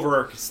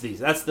overarch.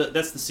 That's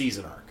the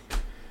season arc.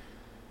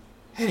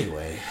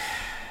 Anyway,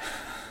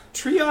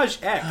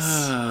 Triage X,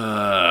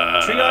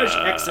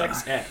 Triage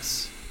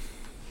XXX.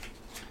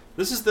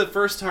 This is the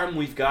first time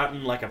we've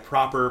gotten like a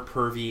proper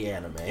pervy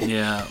anime.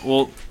 Yeah,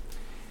 well,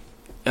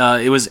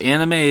 it was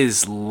anime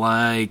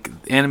like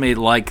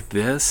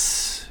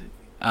this.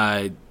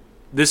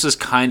 This is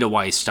kind of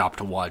why I stopped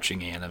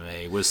watching anime.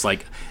 It was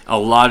like a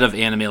lot of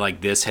anime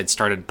like this had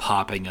started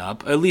popping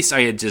up. At least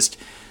I had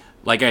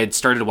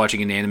started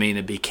watching an anime and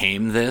it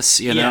became this,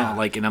 you know? Yeah.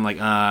 Like, and I'm like,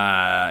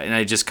 and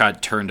I just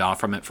got turned off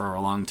from it for a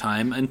long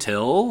time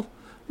until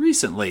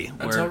recently.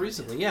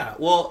 Yeah.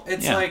 Well,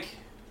 it's like...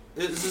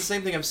 It's the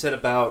same thing I've said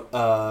about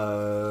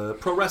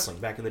pro wrestling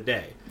back in the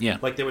day. Yeah.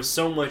 Like, there was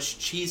so much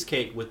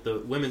cheesecake with the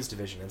women's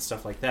division and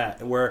stuff like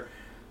that, where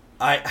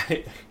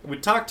I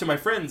would talk to my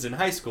friends in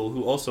high school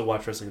who also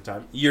watched wrestling at the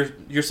time,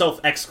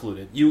 yourself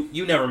excluded.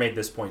 You never made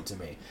this point to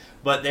me.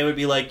 But they would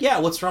be like, yeah,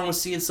 what's wrong with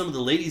seeing some of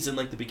the ladies in,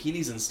 like, the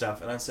bikinis and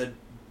stuff? And I said,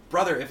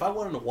 brother, if I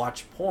wanted to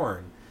watch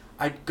porn,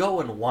 I'd go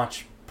and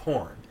watch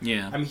porn.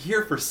 Yeah. I'm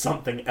here for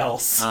something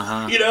else.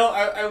 Uh-huh. You know,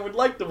 I would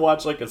like to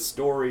watch like a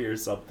story or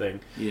something.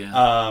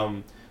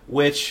 Yeah.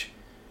 Which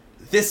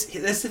that's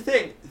the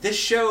thing. This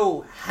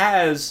show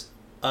has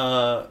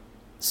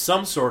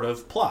some sort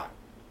of plot.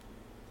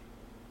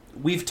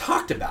 We've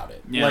talked about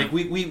it. Yeah. Like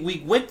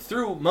we went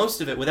through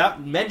most of it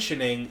without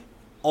mentioning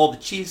all the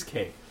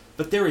cheesecake.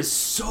 But there is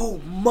so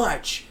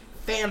much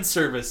fan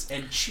service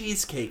and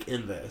cheesecake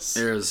in this.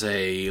 There's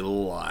a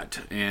lot,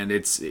 and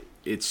it's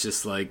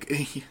just like,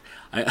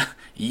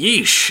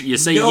 yeesh. You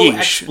say no yeesh.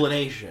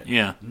 Explanation.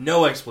 Yeah.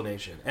 No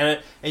explanation.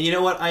 And you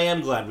know what? I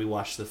am glad we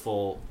watched the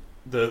full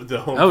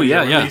the home Oh,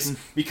 video yeah, release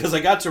because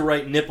I got to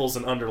write nipples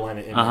and underline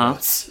it in my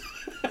notes.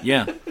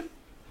 Yeah.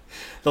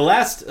 The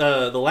last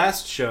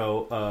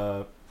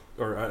show.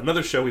 Or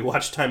another show we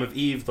watched, Time of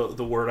Eve,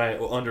 the word I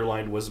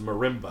underlined was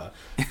marimba,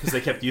 because they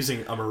kept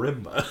using a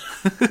marimba.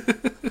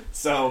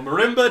 So,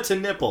 marimba to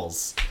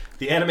nipples.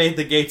 The Anime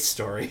The Gates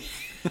story.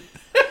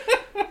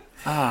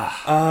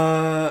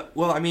 Well,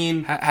 I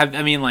mean...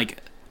 like,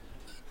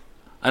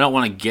 I don't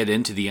want to get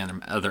into the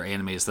other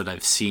animes that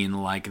I've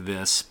seen like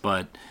this,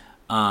 but...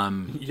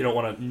 you don't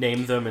want to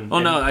name them and,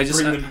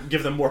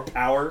 give them more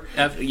power?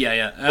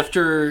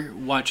 After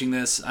watching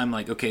this, I'm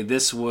like, okay,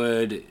 this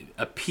would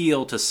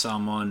appeal to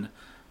someone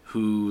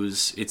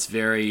it's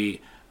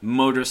very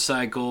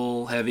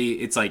motorcycle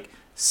heavy. It's like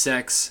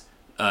sex,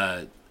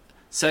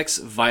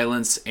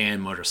 violence,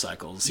 and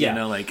motorcycles. Yeah. You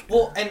know, like...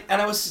 Well, and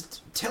I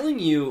was telling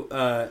you...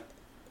 or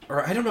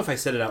I don't know if I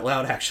said it out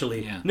loud,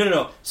 actually. Yeah.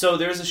 No. So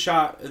there's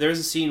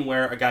a scene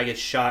where a guy gets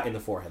shot in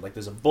the forehead. Like,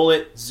 there's a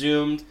bullet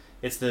zoomed...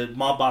 It's the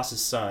mob boss's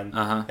son,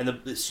 and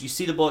you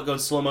see the bullet go in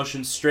slow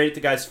motion straight at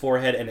the guy's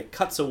forehead, and it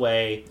cuts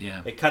away.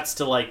 Yeah. It cuts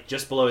to like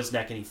just below his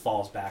neck, and he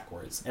falls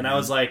backwards. And I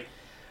was like,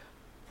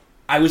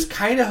 I was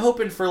kind of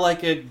hoping for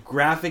like a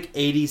graphic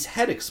 '80s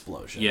head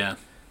explosion, Yeah.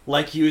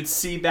 like you would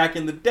see back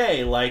in the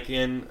day, like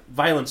in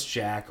Violence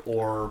Jack,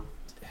 or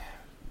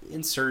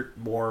insert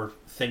more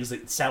things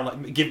that sound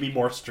like give me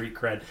more street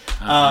cred.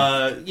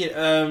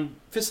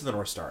 Fist of the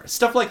North Star,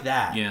 stuff like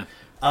that. Yeah.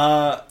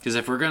 Because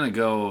if we're gonna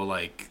go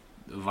like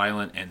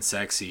violent and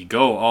sexy,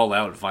 go all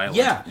out violent.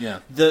 Yeah.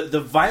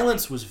 The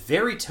violence was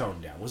very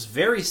toned down, was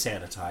very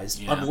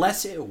sanitized,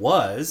 unless it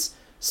was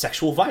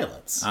sexual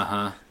violence,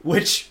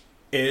 which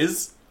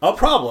is a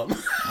problem.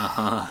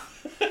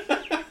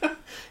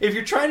 If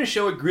you're trying to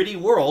show a gritty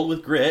world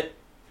with grit,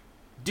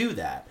 do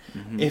that.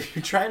 If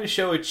you're trying to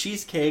show a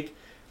cheesecake,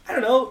 I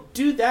don't know,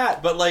 do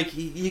that. But like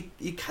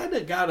you kind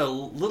of got a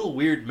little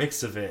weird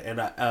mix of it,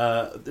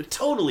 and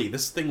totally,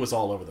 this thing was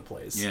all over the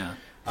place. Yeah.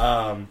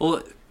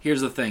 Well,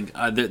 Here's the thing.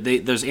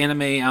 There's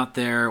anime out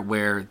there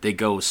where they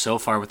go so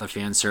far with the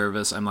fan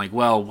service. I'm like,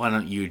 well, why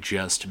don't you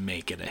just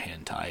make it a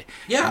hentai?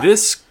 Yeah.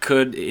 This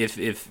could,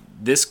 if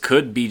this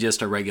could be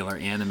just a regular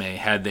anime,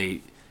 had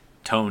they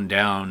toned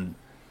down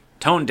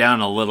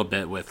a little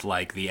bit with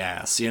like the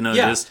ass, you know?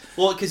 Yeah. Just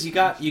Well, because you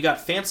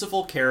got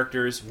fanciful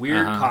characters,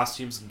 weird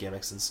costumes and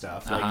gimmicks and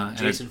stuff, like and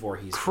a Jason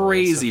Voorhees,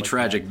 crazy stuff like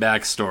tragic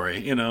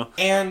backstory, you know?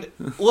 And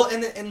well,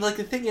 and like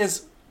the thing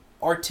is,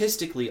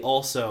 artistically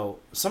also,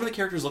 some of the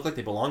characters look like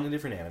they belong in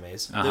different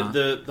animes.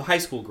 The high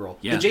school girl,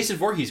 Yeah. the Jason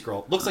Voorhees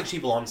girl, looks like she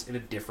belongs in a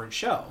different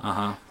show.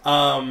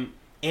 Uh-huh.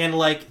 And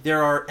like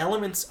there are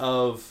elements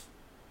of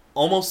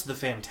almost the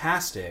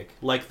fantastic,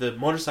 like the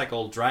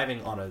motorcycle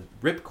driving on a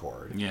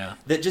ripcord, Yeah.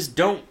 that just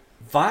don't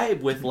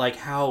vibe with like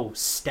how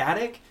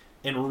static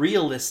and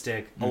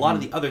realistic a lot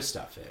of the other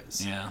stuff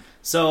is. Yeah.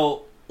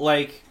 So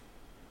like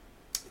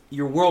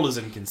your world is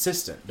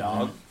inconsistent,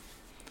 dog.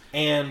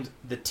 And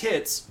the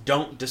tits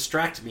don't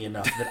distract me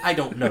enough that I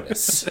don't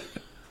notice.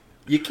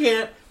 You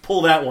can't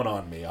pull that one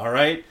on me, all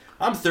right?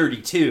 I'm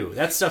 32.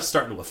 That stuff's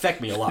starting to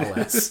affect me a lot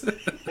less.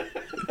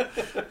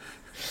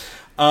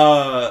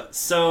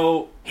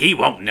 So He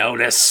won't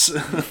notice.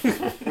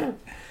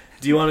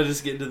 do you want to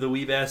just get into the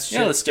weeb ass shit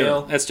Yeah, let's do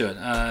scale? it. Let's do it.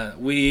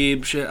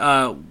 Weeb shit.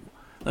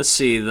 Let's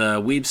see.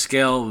 The weeb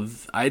scale,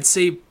 I'd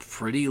say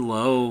pretty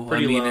low.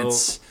 Pretty I mean,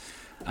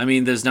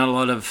 low. there's not a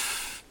lot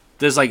of.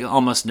 There's like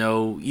almost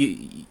no.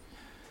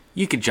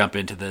 You could jump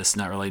into this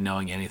not really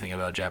knowing anything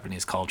about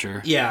Japanese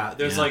culture. Yeah,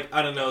 there's Yeah. like,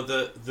 I don't know,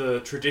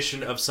 the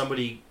tradition of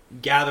somebody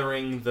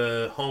gathering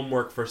the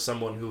homework for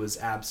someone who is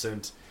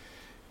absent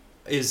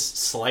is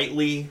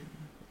slightly,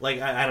 like,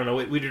 I don't know,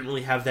 we didn't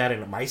really have that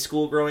in my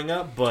school growing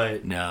up,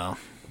 but No.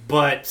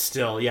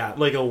 still, yeah,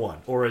 like a 1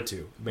 or a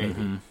 2, maybe.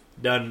 Mm-hmm.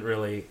 Doesn't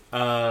really.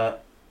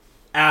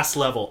 Ass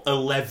level,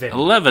 11.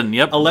 11.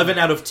 Yep. 11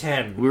 out of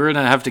 10. We're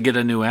gonna have to get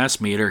a new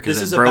ass meter because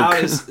This it is broke.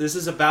 this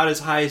is about as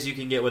high as you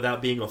can get without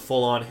being a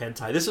full-on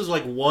hentai. This was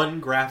like one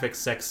graphic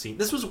sex scene.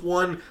 This was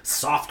one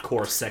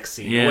softcore sex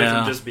scene away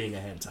Yeah. from just being a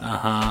hentai.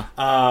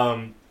 Uh-huh.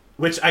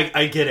 Which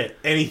I get it.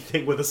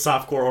 Anything with a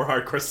softcore or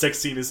hardcore sex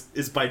scene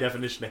is by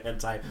definition a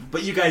hentai.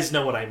 But you guys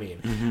know what I mean.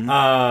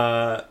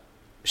 Mm-hmm.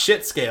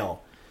 Shit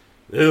scale.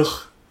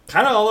 Ugh.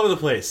 Kind of all over the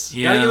place.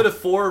 Yeah. Gotta give it a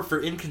 4 for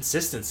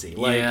inconsistency.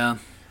 Like, Yeah.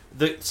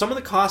 some of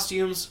the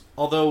costumes,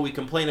 although we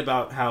complain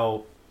about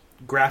how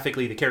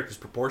graphically the characters'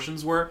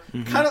 proportions were,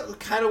 kind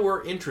of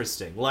were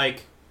interesting.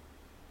 Like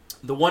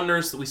the one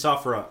nurse that we saw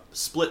for a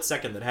split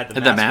second that had the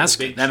The mask. mask? with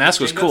the big That mask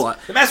was chain cool. guns.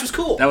 The mask was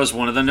cool. That was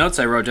one of the notes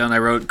I wrote down. I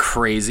wrote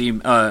crazy.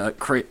 Yeah.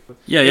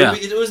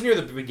 It was near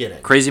the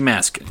beginning. Crazy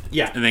mask.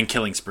 Yeah. And then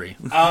killing spree.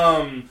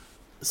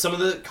 Some of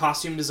the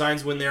costume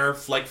designs when they're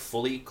like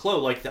fully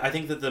clothed, like I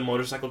think that the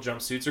motorcycle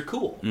jumpsuits are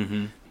cool.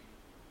 Mm-hmm.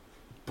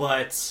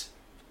 But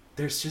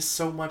there's just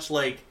so much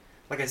like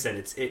I said,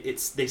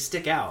 it's they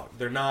stick out.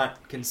 They're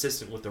not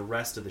consistent with the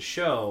rest of the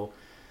show.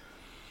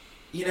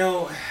 You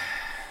know,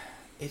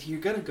 if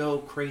you're gonna go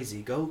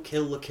crazy, go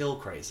Kill la Kill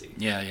crazy.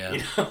 Yeah, yeah.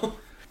 You know,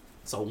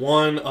 it's a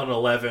 1, an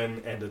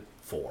 11, and a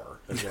 4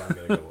 is what I'm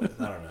gonna go with.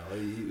 I don't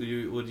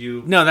know. Would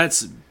you? No,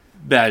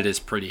 that is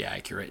pretty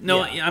accurate.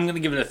 No, Yeah. I'm gonna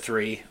give it a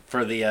 3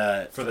 for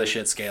the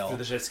shit scale. For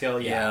the shit scale,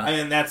 yeah. Yeah. I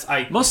mean,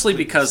 I Mostly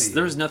completely because see.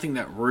 there was nothing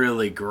that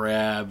really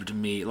grabbed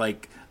me.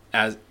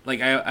 Nothing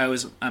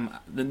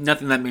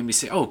that made me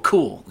say, "Oh,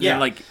 cool." Yeah.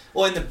 Like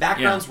Well, and the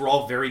backgrounds were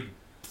all very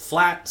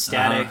flat,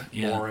 static,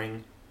 yeah.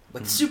 boring.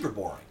 Like, super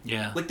boring.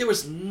 Yeah. Like, there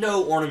was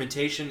no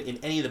ornamentation in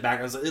any of the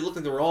backgrounds. It looked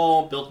like they were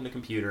all built in a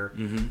computer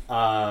and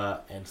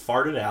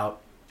farted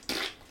out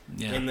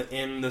yeah.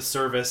 in the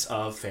service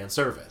of fan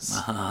service.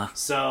 Uh-huh.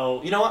 So,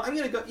 you know what? I'm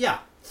going to go,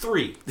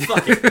 3.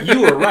 Fuck it.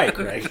 You were right,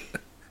 Greg.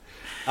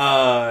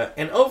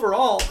 And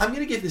overall, I'm going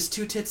to give this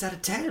 2 tits out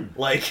of 10.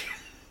 Like,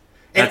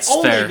 and That's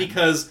only fair.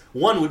 because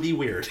 1 would be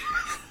weird.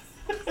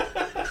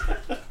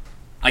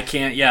 I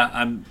can't. Yeah,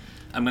 I'm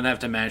gonna have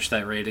to match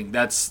that rating.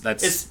 That's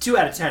It's 2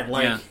 out of 10.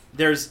 Like, Yeah.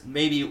 there's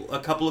maybe a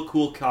couple of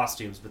cool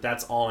costumes, but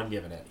that's all I'm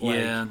giving it. Like,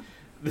 yeah,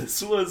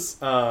 this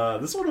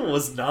one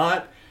was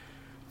not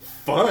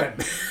fun.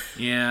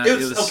 yeah. It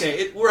was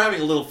okay. We're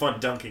having a little fun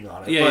dunking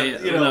on it, Yeah, but yeah,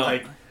 you know, no.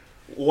 like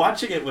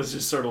watching it was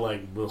just sort of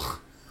like, ugh,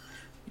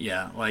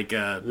 Yeah, like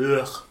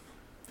ugh.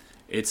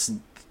 it's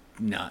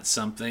not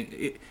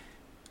something.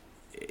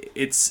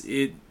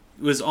 It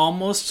was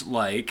almost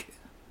like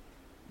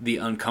the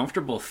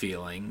uncomfortable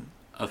feeling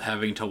of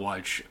having to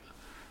watch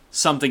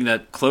something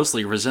that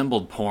closely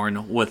resembled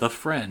porn with a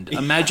friend.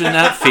 Imagine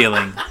that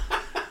feeling.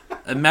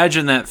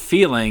 Imagine that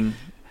feeling.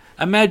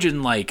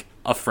 Imagine like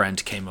a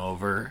friend came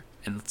over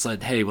and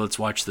said, "Hey, let's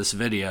watch this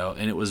video,"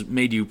 and it was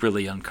made you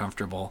really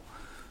uncomfortable.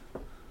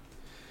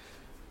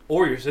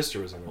 Or your sister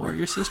was in the Or room.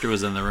 your sister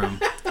was in the room.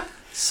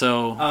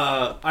 So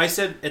I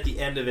said at the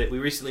end of it, we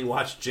recently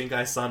watched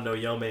Jinkai-san no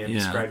Yome and Yeah.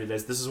 described it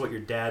as, this is what your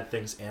dad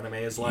thinks anime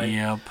is like.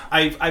 Yep.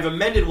 I've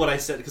amended what I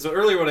said, because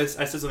earlier I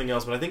said something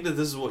else, but I think that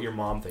this is what your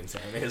mom thinks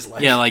anime is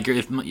like. yeah, like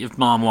if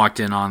mom walked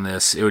in on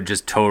this, it would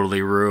just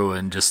totally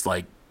ruin just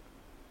like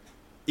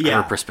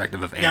her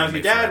perspective of anime. Now, if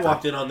your dad forever.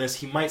 walked in on this,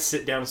 he might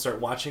sit down and start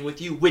watching with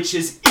you, which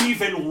is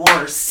even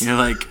worse. You're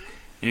like,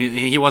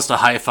 he wants to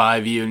high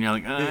five you, and you're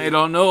like, I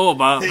don't know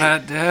about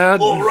that, Dad.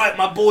 All right,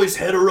 my boy's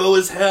hetero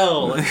as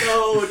hell. Like,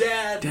 no,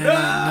 Dad,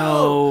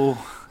 No.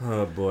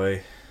 Oh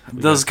boy,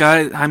 Those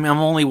guys, I'm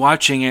only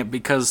watching it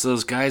because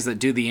those guys that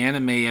do the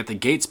anime at the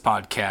Gates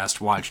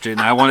podcast watched it,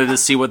 and I wanted to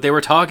see what they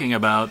were talking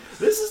about.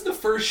 this is the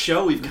first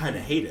show we've kind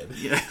of hated.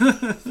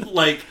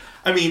 Like,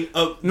 I mean,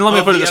 Let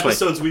me put it this way.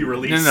 episodes we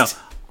released. No.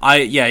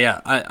 I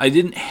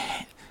didn't.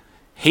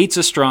 Hate's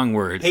a strong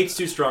word. Hate's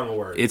too strong a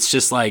word. It's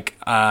just like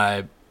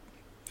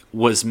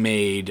was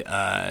made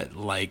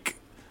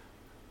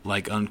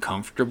like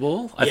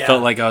uncomfortable. I Yeah.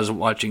 felt like I was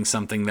watching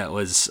something that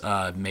was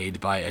made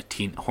by a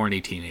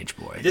horny teenage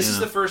boy. This you is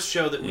know? the first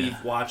show that we've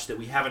watched that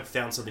we haven't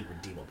found something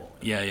redeemable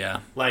in. Yeah.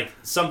 Like,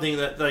 something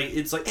that, like,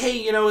 it's like, hey,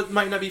 you know, it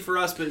might not be for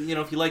us, but, you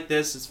know, if you like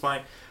this, it's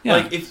fine. Yeah.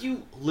 Like, if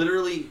you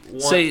literally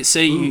want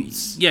Say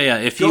booze, you,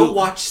 if go you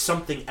watch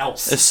something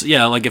else.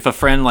 like if a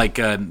friend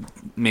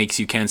makes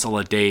you cancel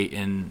a date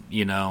and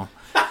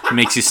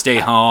makes you stay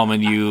home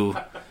and you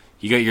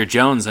got your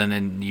Jones in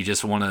and you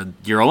just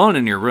you're alone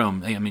in your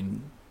room. I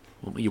mean,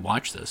 you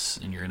watch this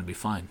and you're gonna be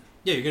fine.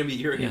 Yeah, you're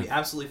gonna be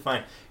absolutely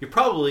fine. You're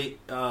probably,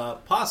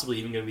 possibly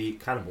even gonna be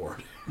kind of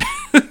bored,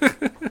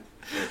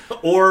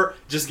 or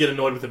just get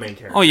annoyed with the main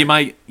character. Oh, you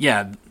might.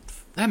 Yeah,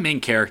 that main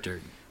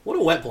character. What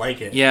a wet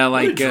blanket. Yeah,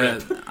 What a like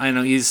drip. I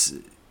know he's.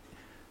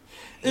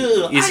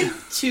 Ugh, he's- I'm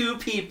two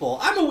people.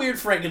 I'm a weird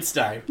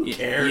Frankenstein. Who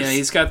cares? Yeah,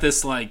 he's got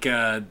this like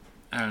I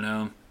don't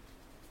know.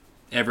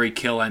 Every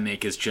kill I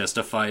make is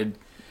justified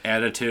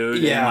attitude.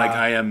 Yeah. And,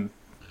 like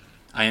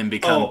I am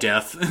become Oh,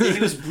 death. he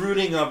was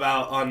brooding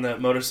about on the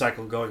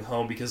motorcycle going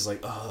home because,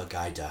 like, a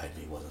guy died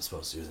and he wasn't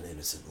supposed to. It was an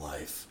innocent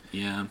life.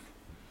 Yeah.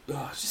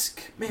 Oh, just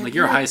man. Like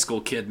you're a high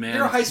school kid, man.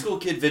 You're a high school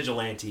kid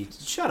vigilante.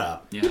 Shut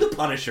up. Yeah. You're the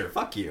Punisher.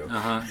 Fuck you.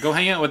 Go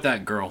hang out with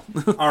that girl.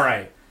 All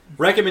right.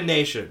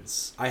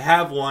 Recommendations. I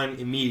have one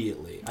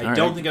immediately. I All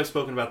don't right. think I've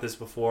spoken about this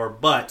before,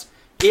 but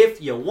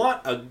if you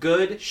want a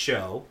good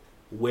show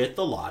with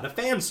a lot of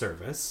fan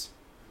service,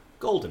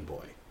 Golden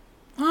Boy.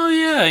 Oh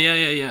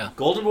yeah.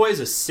 Golden Boy is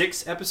a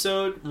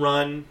 6-episode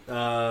run,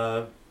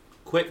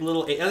 quick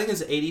little. I think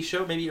it's an 80s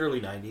show, maybe early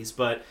 90s,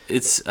 but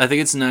I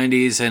think it's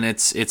 90s and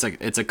it's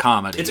a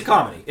comedy. it's a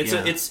comedy.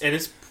 Yeah.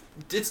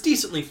 It's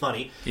decently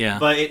funny. Yeah.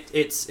 But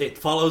it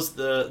follows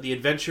the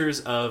adventures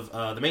of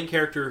the main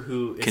character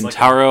who is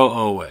Kentaro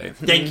Oe.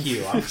 Thank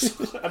you.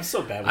 I'm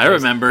so bad with I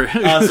this. remember.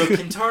 So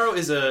Kentaro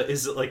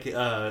is like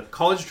a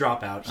college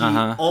dropout. He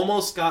Uh-huh.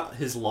 almost got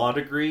his law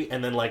degree,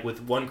 and then, like,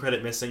 with one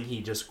credit missing,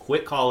 he just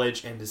quit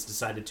college and has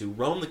decided to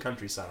roam the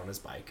countryside on his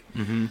bike.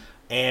 Mm-hmm.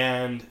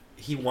 And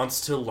he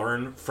wants to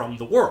learn from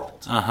the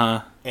world.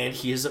 And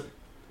he is a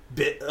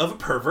bit of a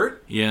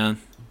pervert, Yeah.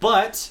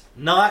 but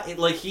not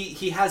like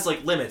he has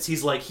like limits.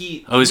 He's like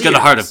He's got a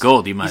heart of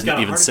gold, you might He's got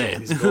a even heart of say.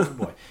 gold. He's a golden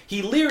boy.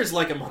 He leers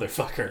like a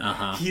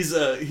motherfucker. He's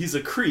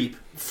a creep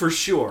for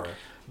sure,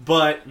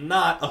 but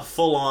not a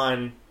full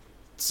on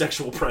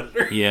sexual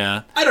predator.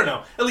 Yeah. I don't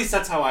know. At least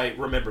that's how I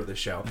remember the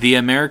show. The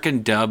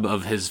American dub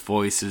of his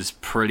voice is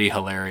pretty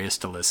hilarious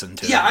to listen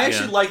to. Yeah, I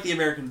actually like the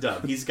American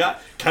dub. He's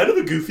got kind of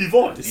a goofy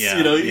voice. Yeah,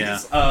 You know, yeah.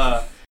 he's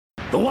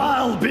The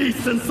wild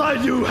beast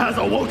inside you has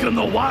awoken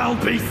the wild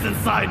beast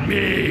inside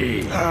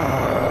me.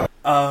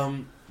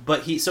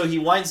 But he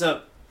winds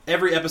up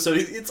every episode.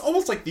 It's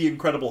almost like the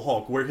Incredible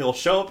Hulk, where he'll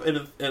show up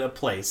in a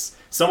place,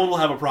 someone will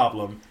have a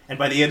problem, and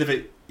by the end of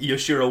it,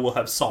 Yoshiro will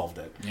have solved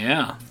it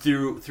Yeah.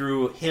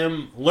 through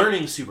him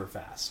learning super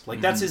fast.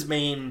 Like that's his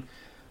main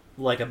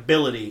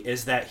ability,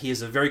 is that he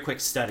is a very quick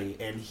study,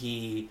 and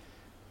he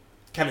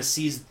kind of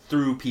sees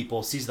through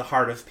people, sees the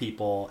heart of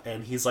people,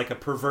 and he's like a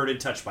perverted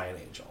touched by an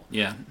angel,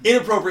 Yeah.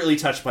 inappropriately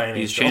touched by an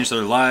He's angel. changed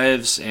their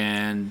lives,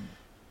 and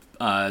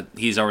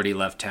he's already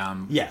left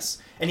town. Yes,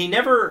 and he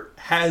never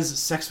has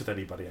sex with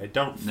anybody. I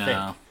don't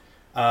No.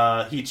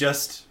 think. He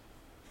just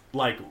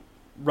like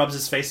rubs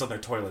his face on their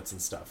toilets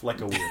and stuff, like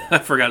a I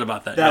weirdo. forgot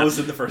about that. That yeah. was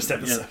in the first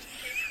episode.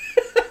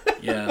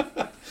 Yeah.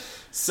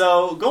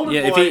 So Golden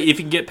Yeah, Boy. if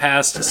you can get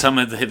past some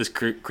of his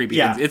creepy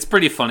Yeah. things, it's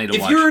pretty funny to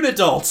If watch. you're an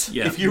adult,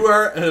 Yeah. if you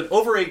are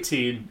over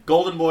 18,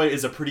 Golden Boy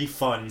is a pretty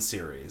fun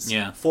series.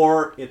 Yeah.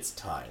 For its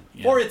time.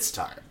 Yeah. For its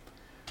time.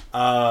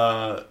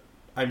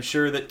 I'm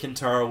sure that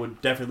Kentaro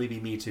would definitely be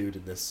Me Too'd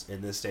in this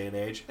day and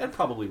age, and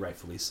probably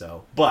rightfully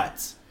so.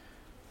 But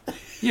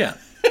Yeah.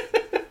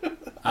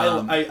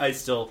 I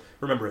still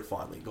remember it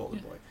fondly, Golden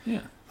Boy.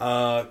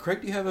 Yeah.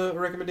 Craig, do you have a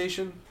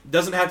recommendation?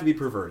 Doesn't have to be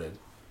perverted.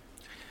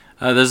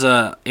 There's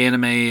a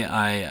anime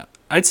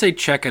I'd say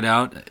check it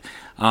out.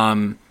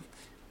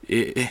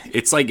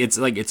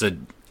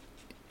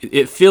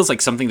 It feels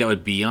like something that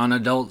would be on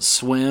Adult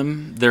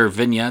Swim. There are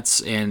vignettes,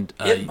 and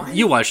It might.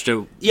 you watched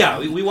it. Yeah,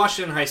 we watched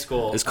it in high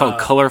school. It's called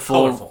Colorful,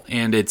 Colorful.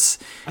 and it's.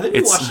 I think we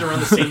it's, watched it around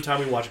the same time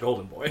we watched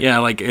Golden Boy. Yeah,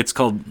 like it's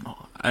called.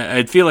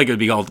 I feel like it would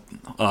be called.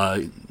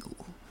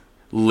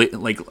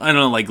 Like I don't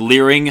know, like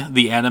leering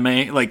the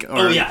anime, like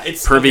or yeah,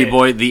 it's pervy okay.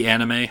 boy the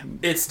anime.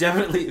 It's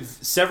definitely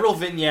several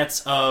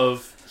vignettes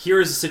of here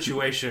is a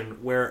situation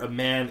where a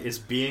man is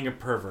being a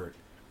pervert,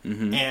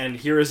 and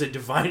here is a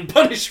divine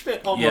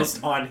punishment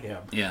almost on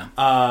him. Yeah.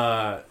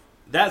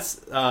 That's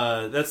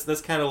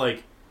kind of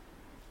like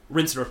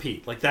rinse and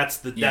repeat. Like that's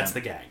the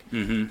gag.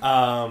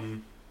 Mm-hmm.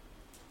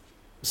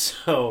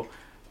 So,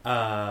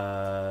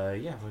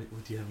 yeah.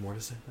 What do you have more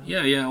to say about?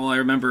 Yeah. Well, I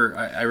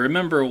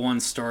remember one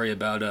story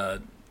about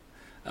a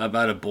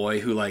boy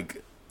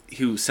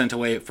who sent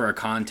away for a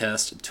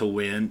contest to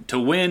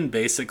win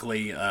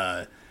basically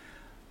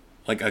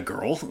like a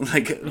girl,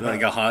 like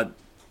a hot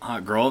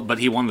girl, but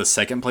he won the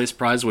second place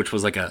prize, which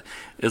was like a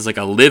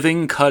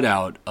living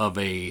cutout of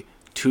a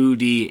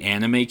 2D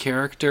anime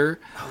character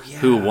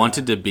who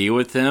wanted to be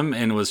with him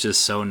and was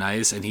just so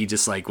nice, and he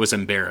just like was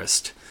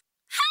embarrassed.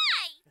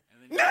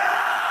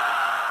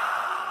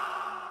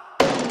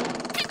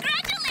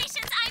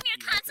 Congratulations, I'm your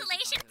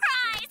consolation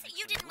prize.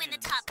 You didn't win the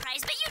top prize,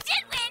 but you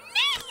did win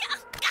me. Oh,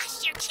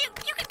 gosh, you're cute.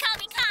 You can call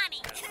me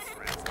Connie.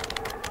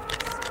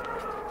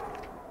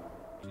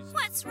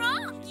 What's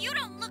wrong? You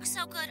don't look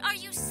so good. Are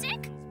you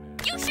sick?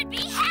 You should be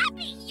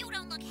happy. You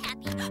don't look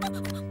happy.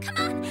 Oh, come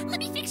on, let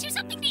me fix you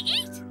something to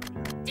eat.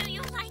 Do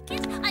you like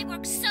it? I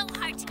worked so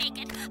hard to make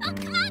it. Oh,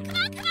 come on,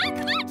 try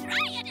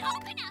it.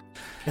 Open up.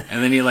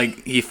 And then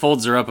he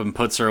folds her up and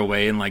puts her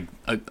away in like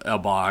a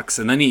box,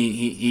 and then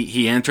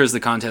he enters the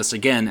contest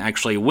again,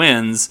 actually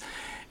wins,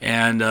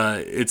 and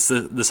it's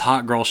this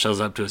hot girl shows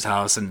up to his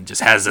house and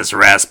just has this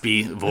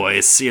raspy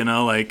voice,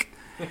 like,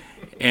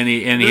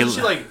 and Doesn't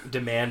she like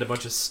demand a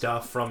bunch of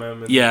stuff from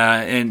him?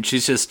 And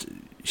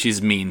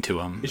she's mean to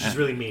him. She's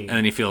really mean, and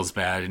then he feels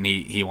bad, and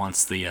he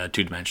wants the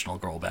two-dimensional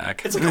girl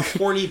back. It's like a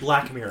horny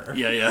Black Mirror.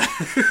 Yeah.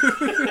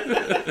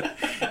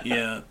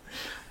 Yeah.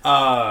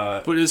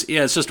 But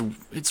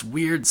it's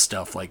weird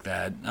stuff like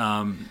that.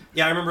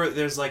 Yeah, I remember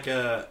there's like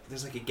a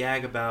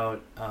gag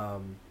about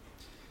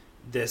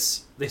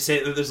this. They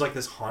say that there's like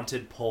this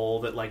haunted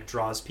pole that like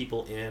draws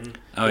people in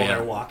while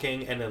they're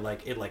walking, and then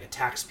like it like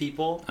attacks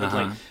people. It's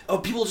like,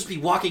 people will just be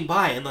walking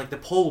by, and like the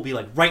pole will be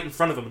like right in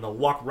front of them, and they'll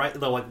walk right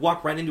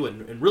into it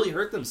and really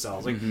hurt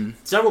themselves. Like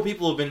several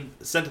people have been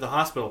sent to the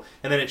hospital,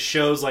 and then it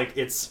shows like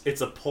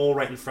it's a pole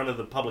right in front of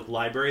the public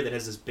library that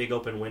has this big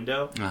open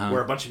window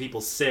where a bunch of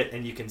people sit,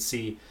 and you can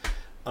see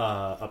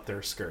up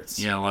their skirts.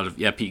 Yeah, a lot of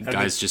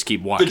guys just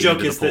keep walking. The joke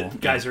into is the pole.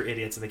 that guys are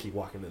idiots and they keep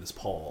walking to this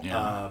pole.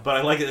 Yeah. But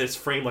I like that it's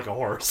framed like a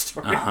horror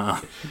story.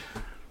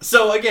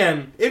 So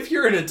again, if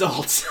you're an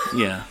adult,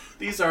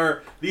 these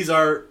are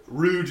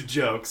rude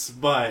jokes,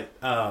 but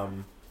a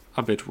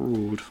bit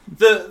rude.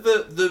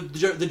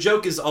 The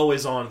joke is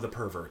always on the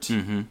pervert.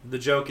 The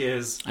joke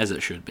is, as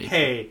it should be.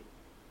 Hey,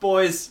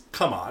 boys,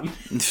 come on,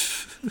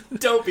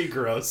 don't be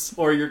gross,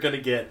 or you're gonna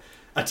get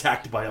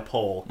attacked by a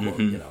pole.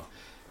 Quote,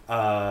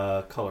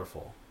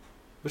 colorful,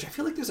 which I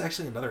feel like there's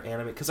actually another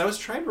anime, because I was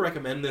trying to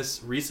recommend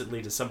this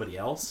recently to somebody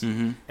else,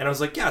 and I was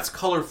like, yeah, it's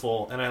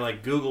colorful, and I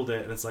like Googled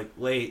it, and it's like,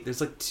 wait,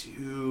 there's like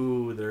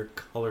two that are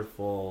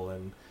colorful,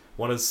 and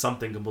one is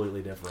something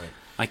completely different.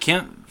 I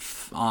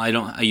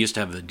used to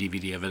have the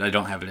DVD of it. I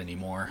don't have it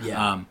anymore.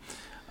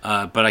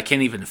 But I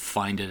can't even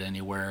find it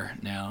anywhere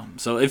now.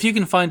 So if you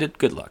can find it,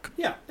 good luck.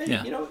 Yeah.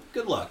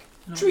 Good luck.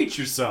 Treat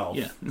yourself.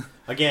 Yeah.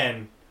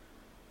 Again,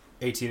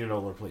 18 and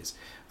older, please.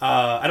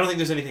 I don't think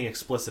there's anything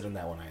explicit in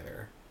that one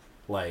either.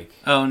 Like,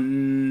 oh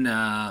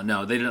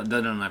no, they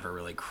don't ever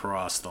really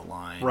cross the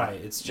line.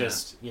 Right, it's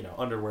just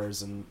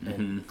underwears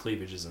and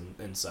cleavages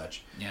and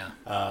such. Yeah,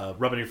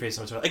 rubbing your face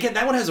on the toilet. Again,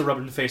 that one has a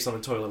rubbing your face on the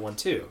toilet one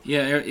too.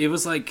 Yeah, it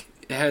was like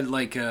it had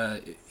like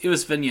it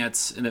was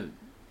vignettes, and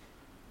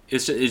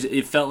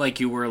it felt like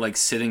you were like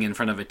sitting in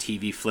front of a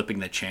TV flipping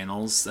the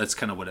channels. That's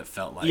kind of what it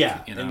felt like.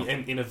 Yeah,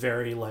 and in a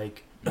very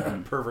like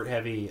pervert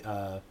heavy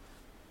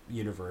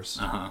universe,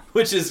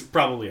 which is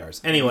probably ours.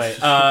 Anyway,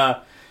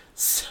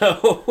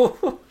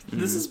 so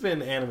this has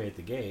been Anime at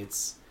the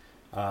Gates.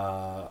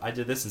 I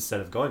did this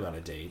instead of going on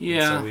a date.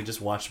 Yeah. So we just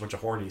watched a bunch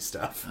of horny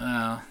stuff.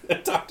 And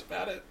talked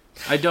about it.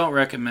 I don't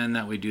recommend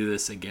that we do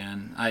this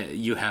again.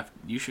 You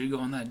should go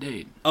on that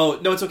date. Oh,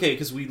 no, it's okay,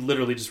 because we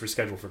literally just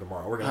rescheduled for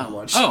tomorrow. We're going to have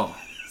lunch. Oh.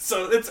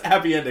 So it's a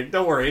happy ending.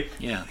 Don't worry.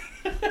 Yeah.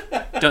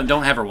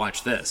 Don't have her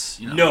watch this.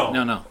 No.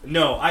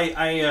 No.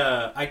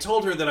 I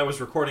told her that I was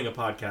recording a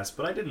podcast,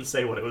 but I didn't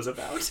say what it was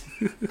about.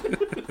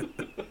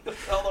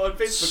 Although on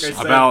Facebook I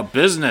said about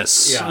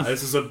business. Yeah,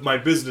 this is my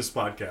business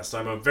podcast.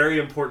 I'm a very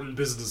important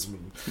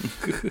businessman.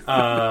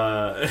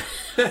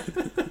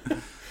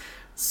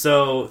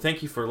 So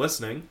thank you for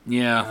listening.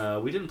 Yeah.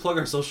 We didn't plug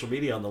our social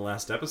media on the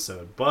last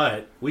episode,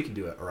 but we can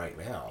do it right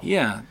now.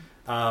 Yeah.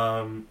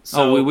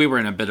 So we were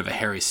in a bit of a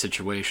hairy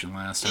situation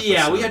last episode.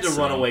 Yeah, we had to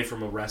run away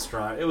from a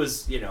restaurant. It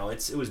was,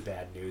 it was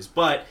bad news.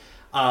 But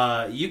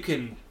you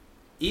can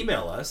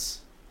email us,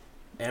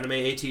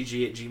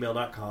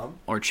 animeatg@gmail.com.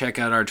 Or check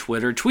out our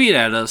Twitter. Tweet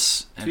at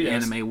us at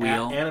Anime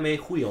Wheel. At Anime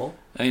Wheel.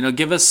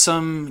 Give us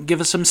some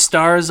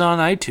stars on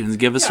iTunes.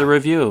 Give us a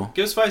review.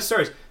 Give us 5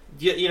 stars.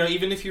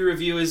 Even if your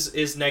review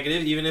is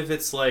negative, even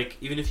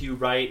if you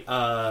write,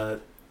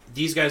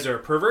 these guys are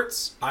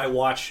perverts. I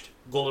watched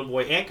Golden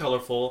Boy and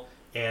Colorful,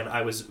 and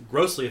I was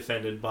grossly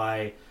offended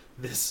by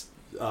this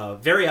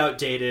very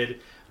outdated,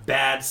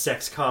 bad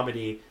sex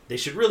comedy. They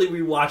should really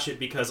rewatch it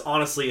because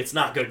honestly, it's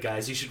not good,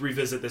 guys. You should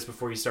revisit this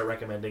before you start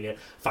recommending it.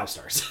 5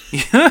 stars.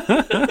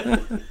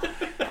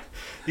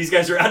 These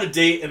guys are out of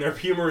date and their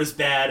humor is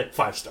bad.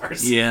 5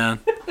 stars. Yeah.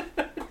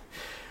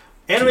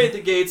 Anime at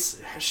the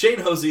Gates, Shane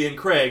Hosey and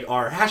Craig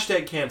are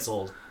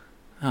 #canceled.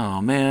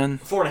 Oh, man.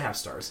 4.5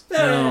 stars.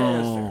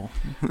 No.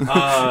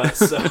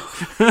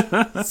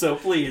 So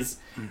please,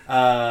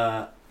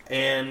 until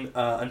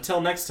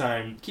next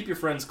time, keep your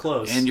friends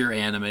close. And your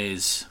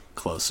animes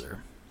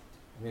closer.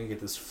 I'm going to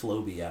get this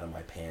Floby out of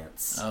my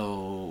pants.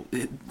 Oh,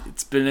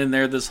 it's been in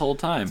there this whole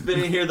time. It's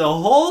been in here the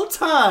whole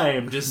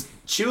time, just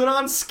chewing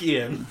on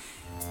skin.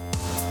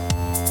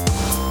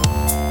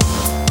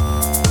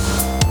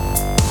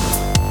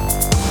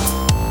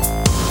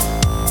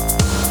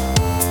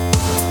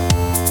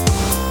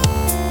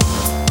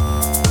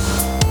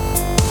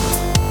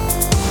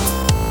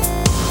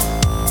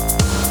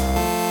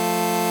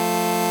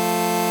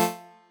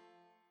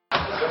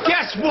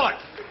 Guess what?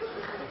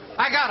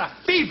 I got a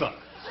fever.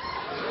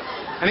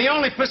 And the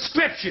only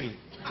prescription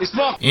is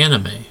more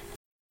Anime.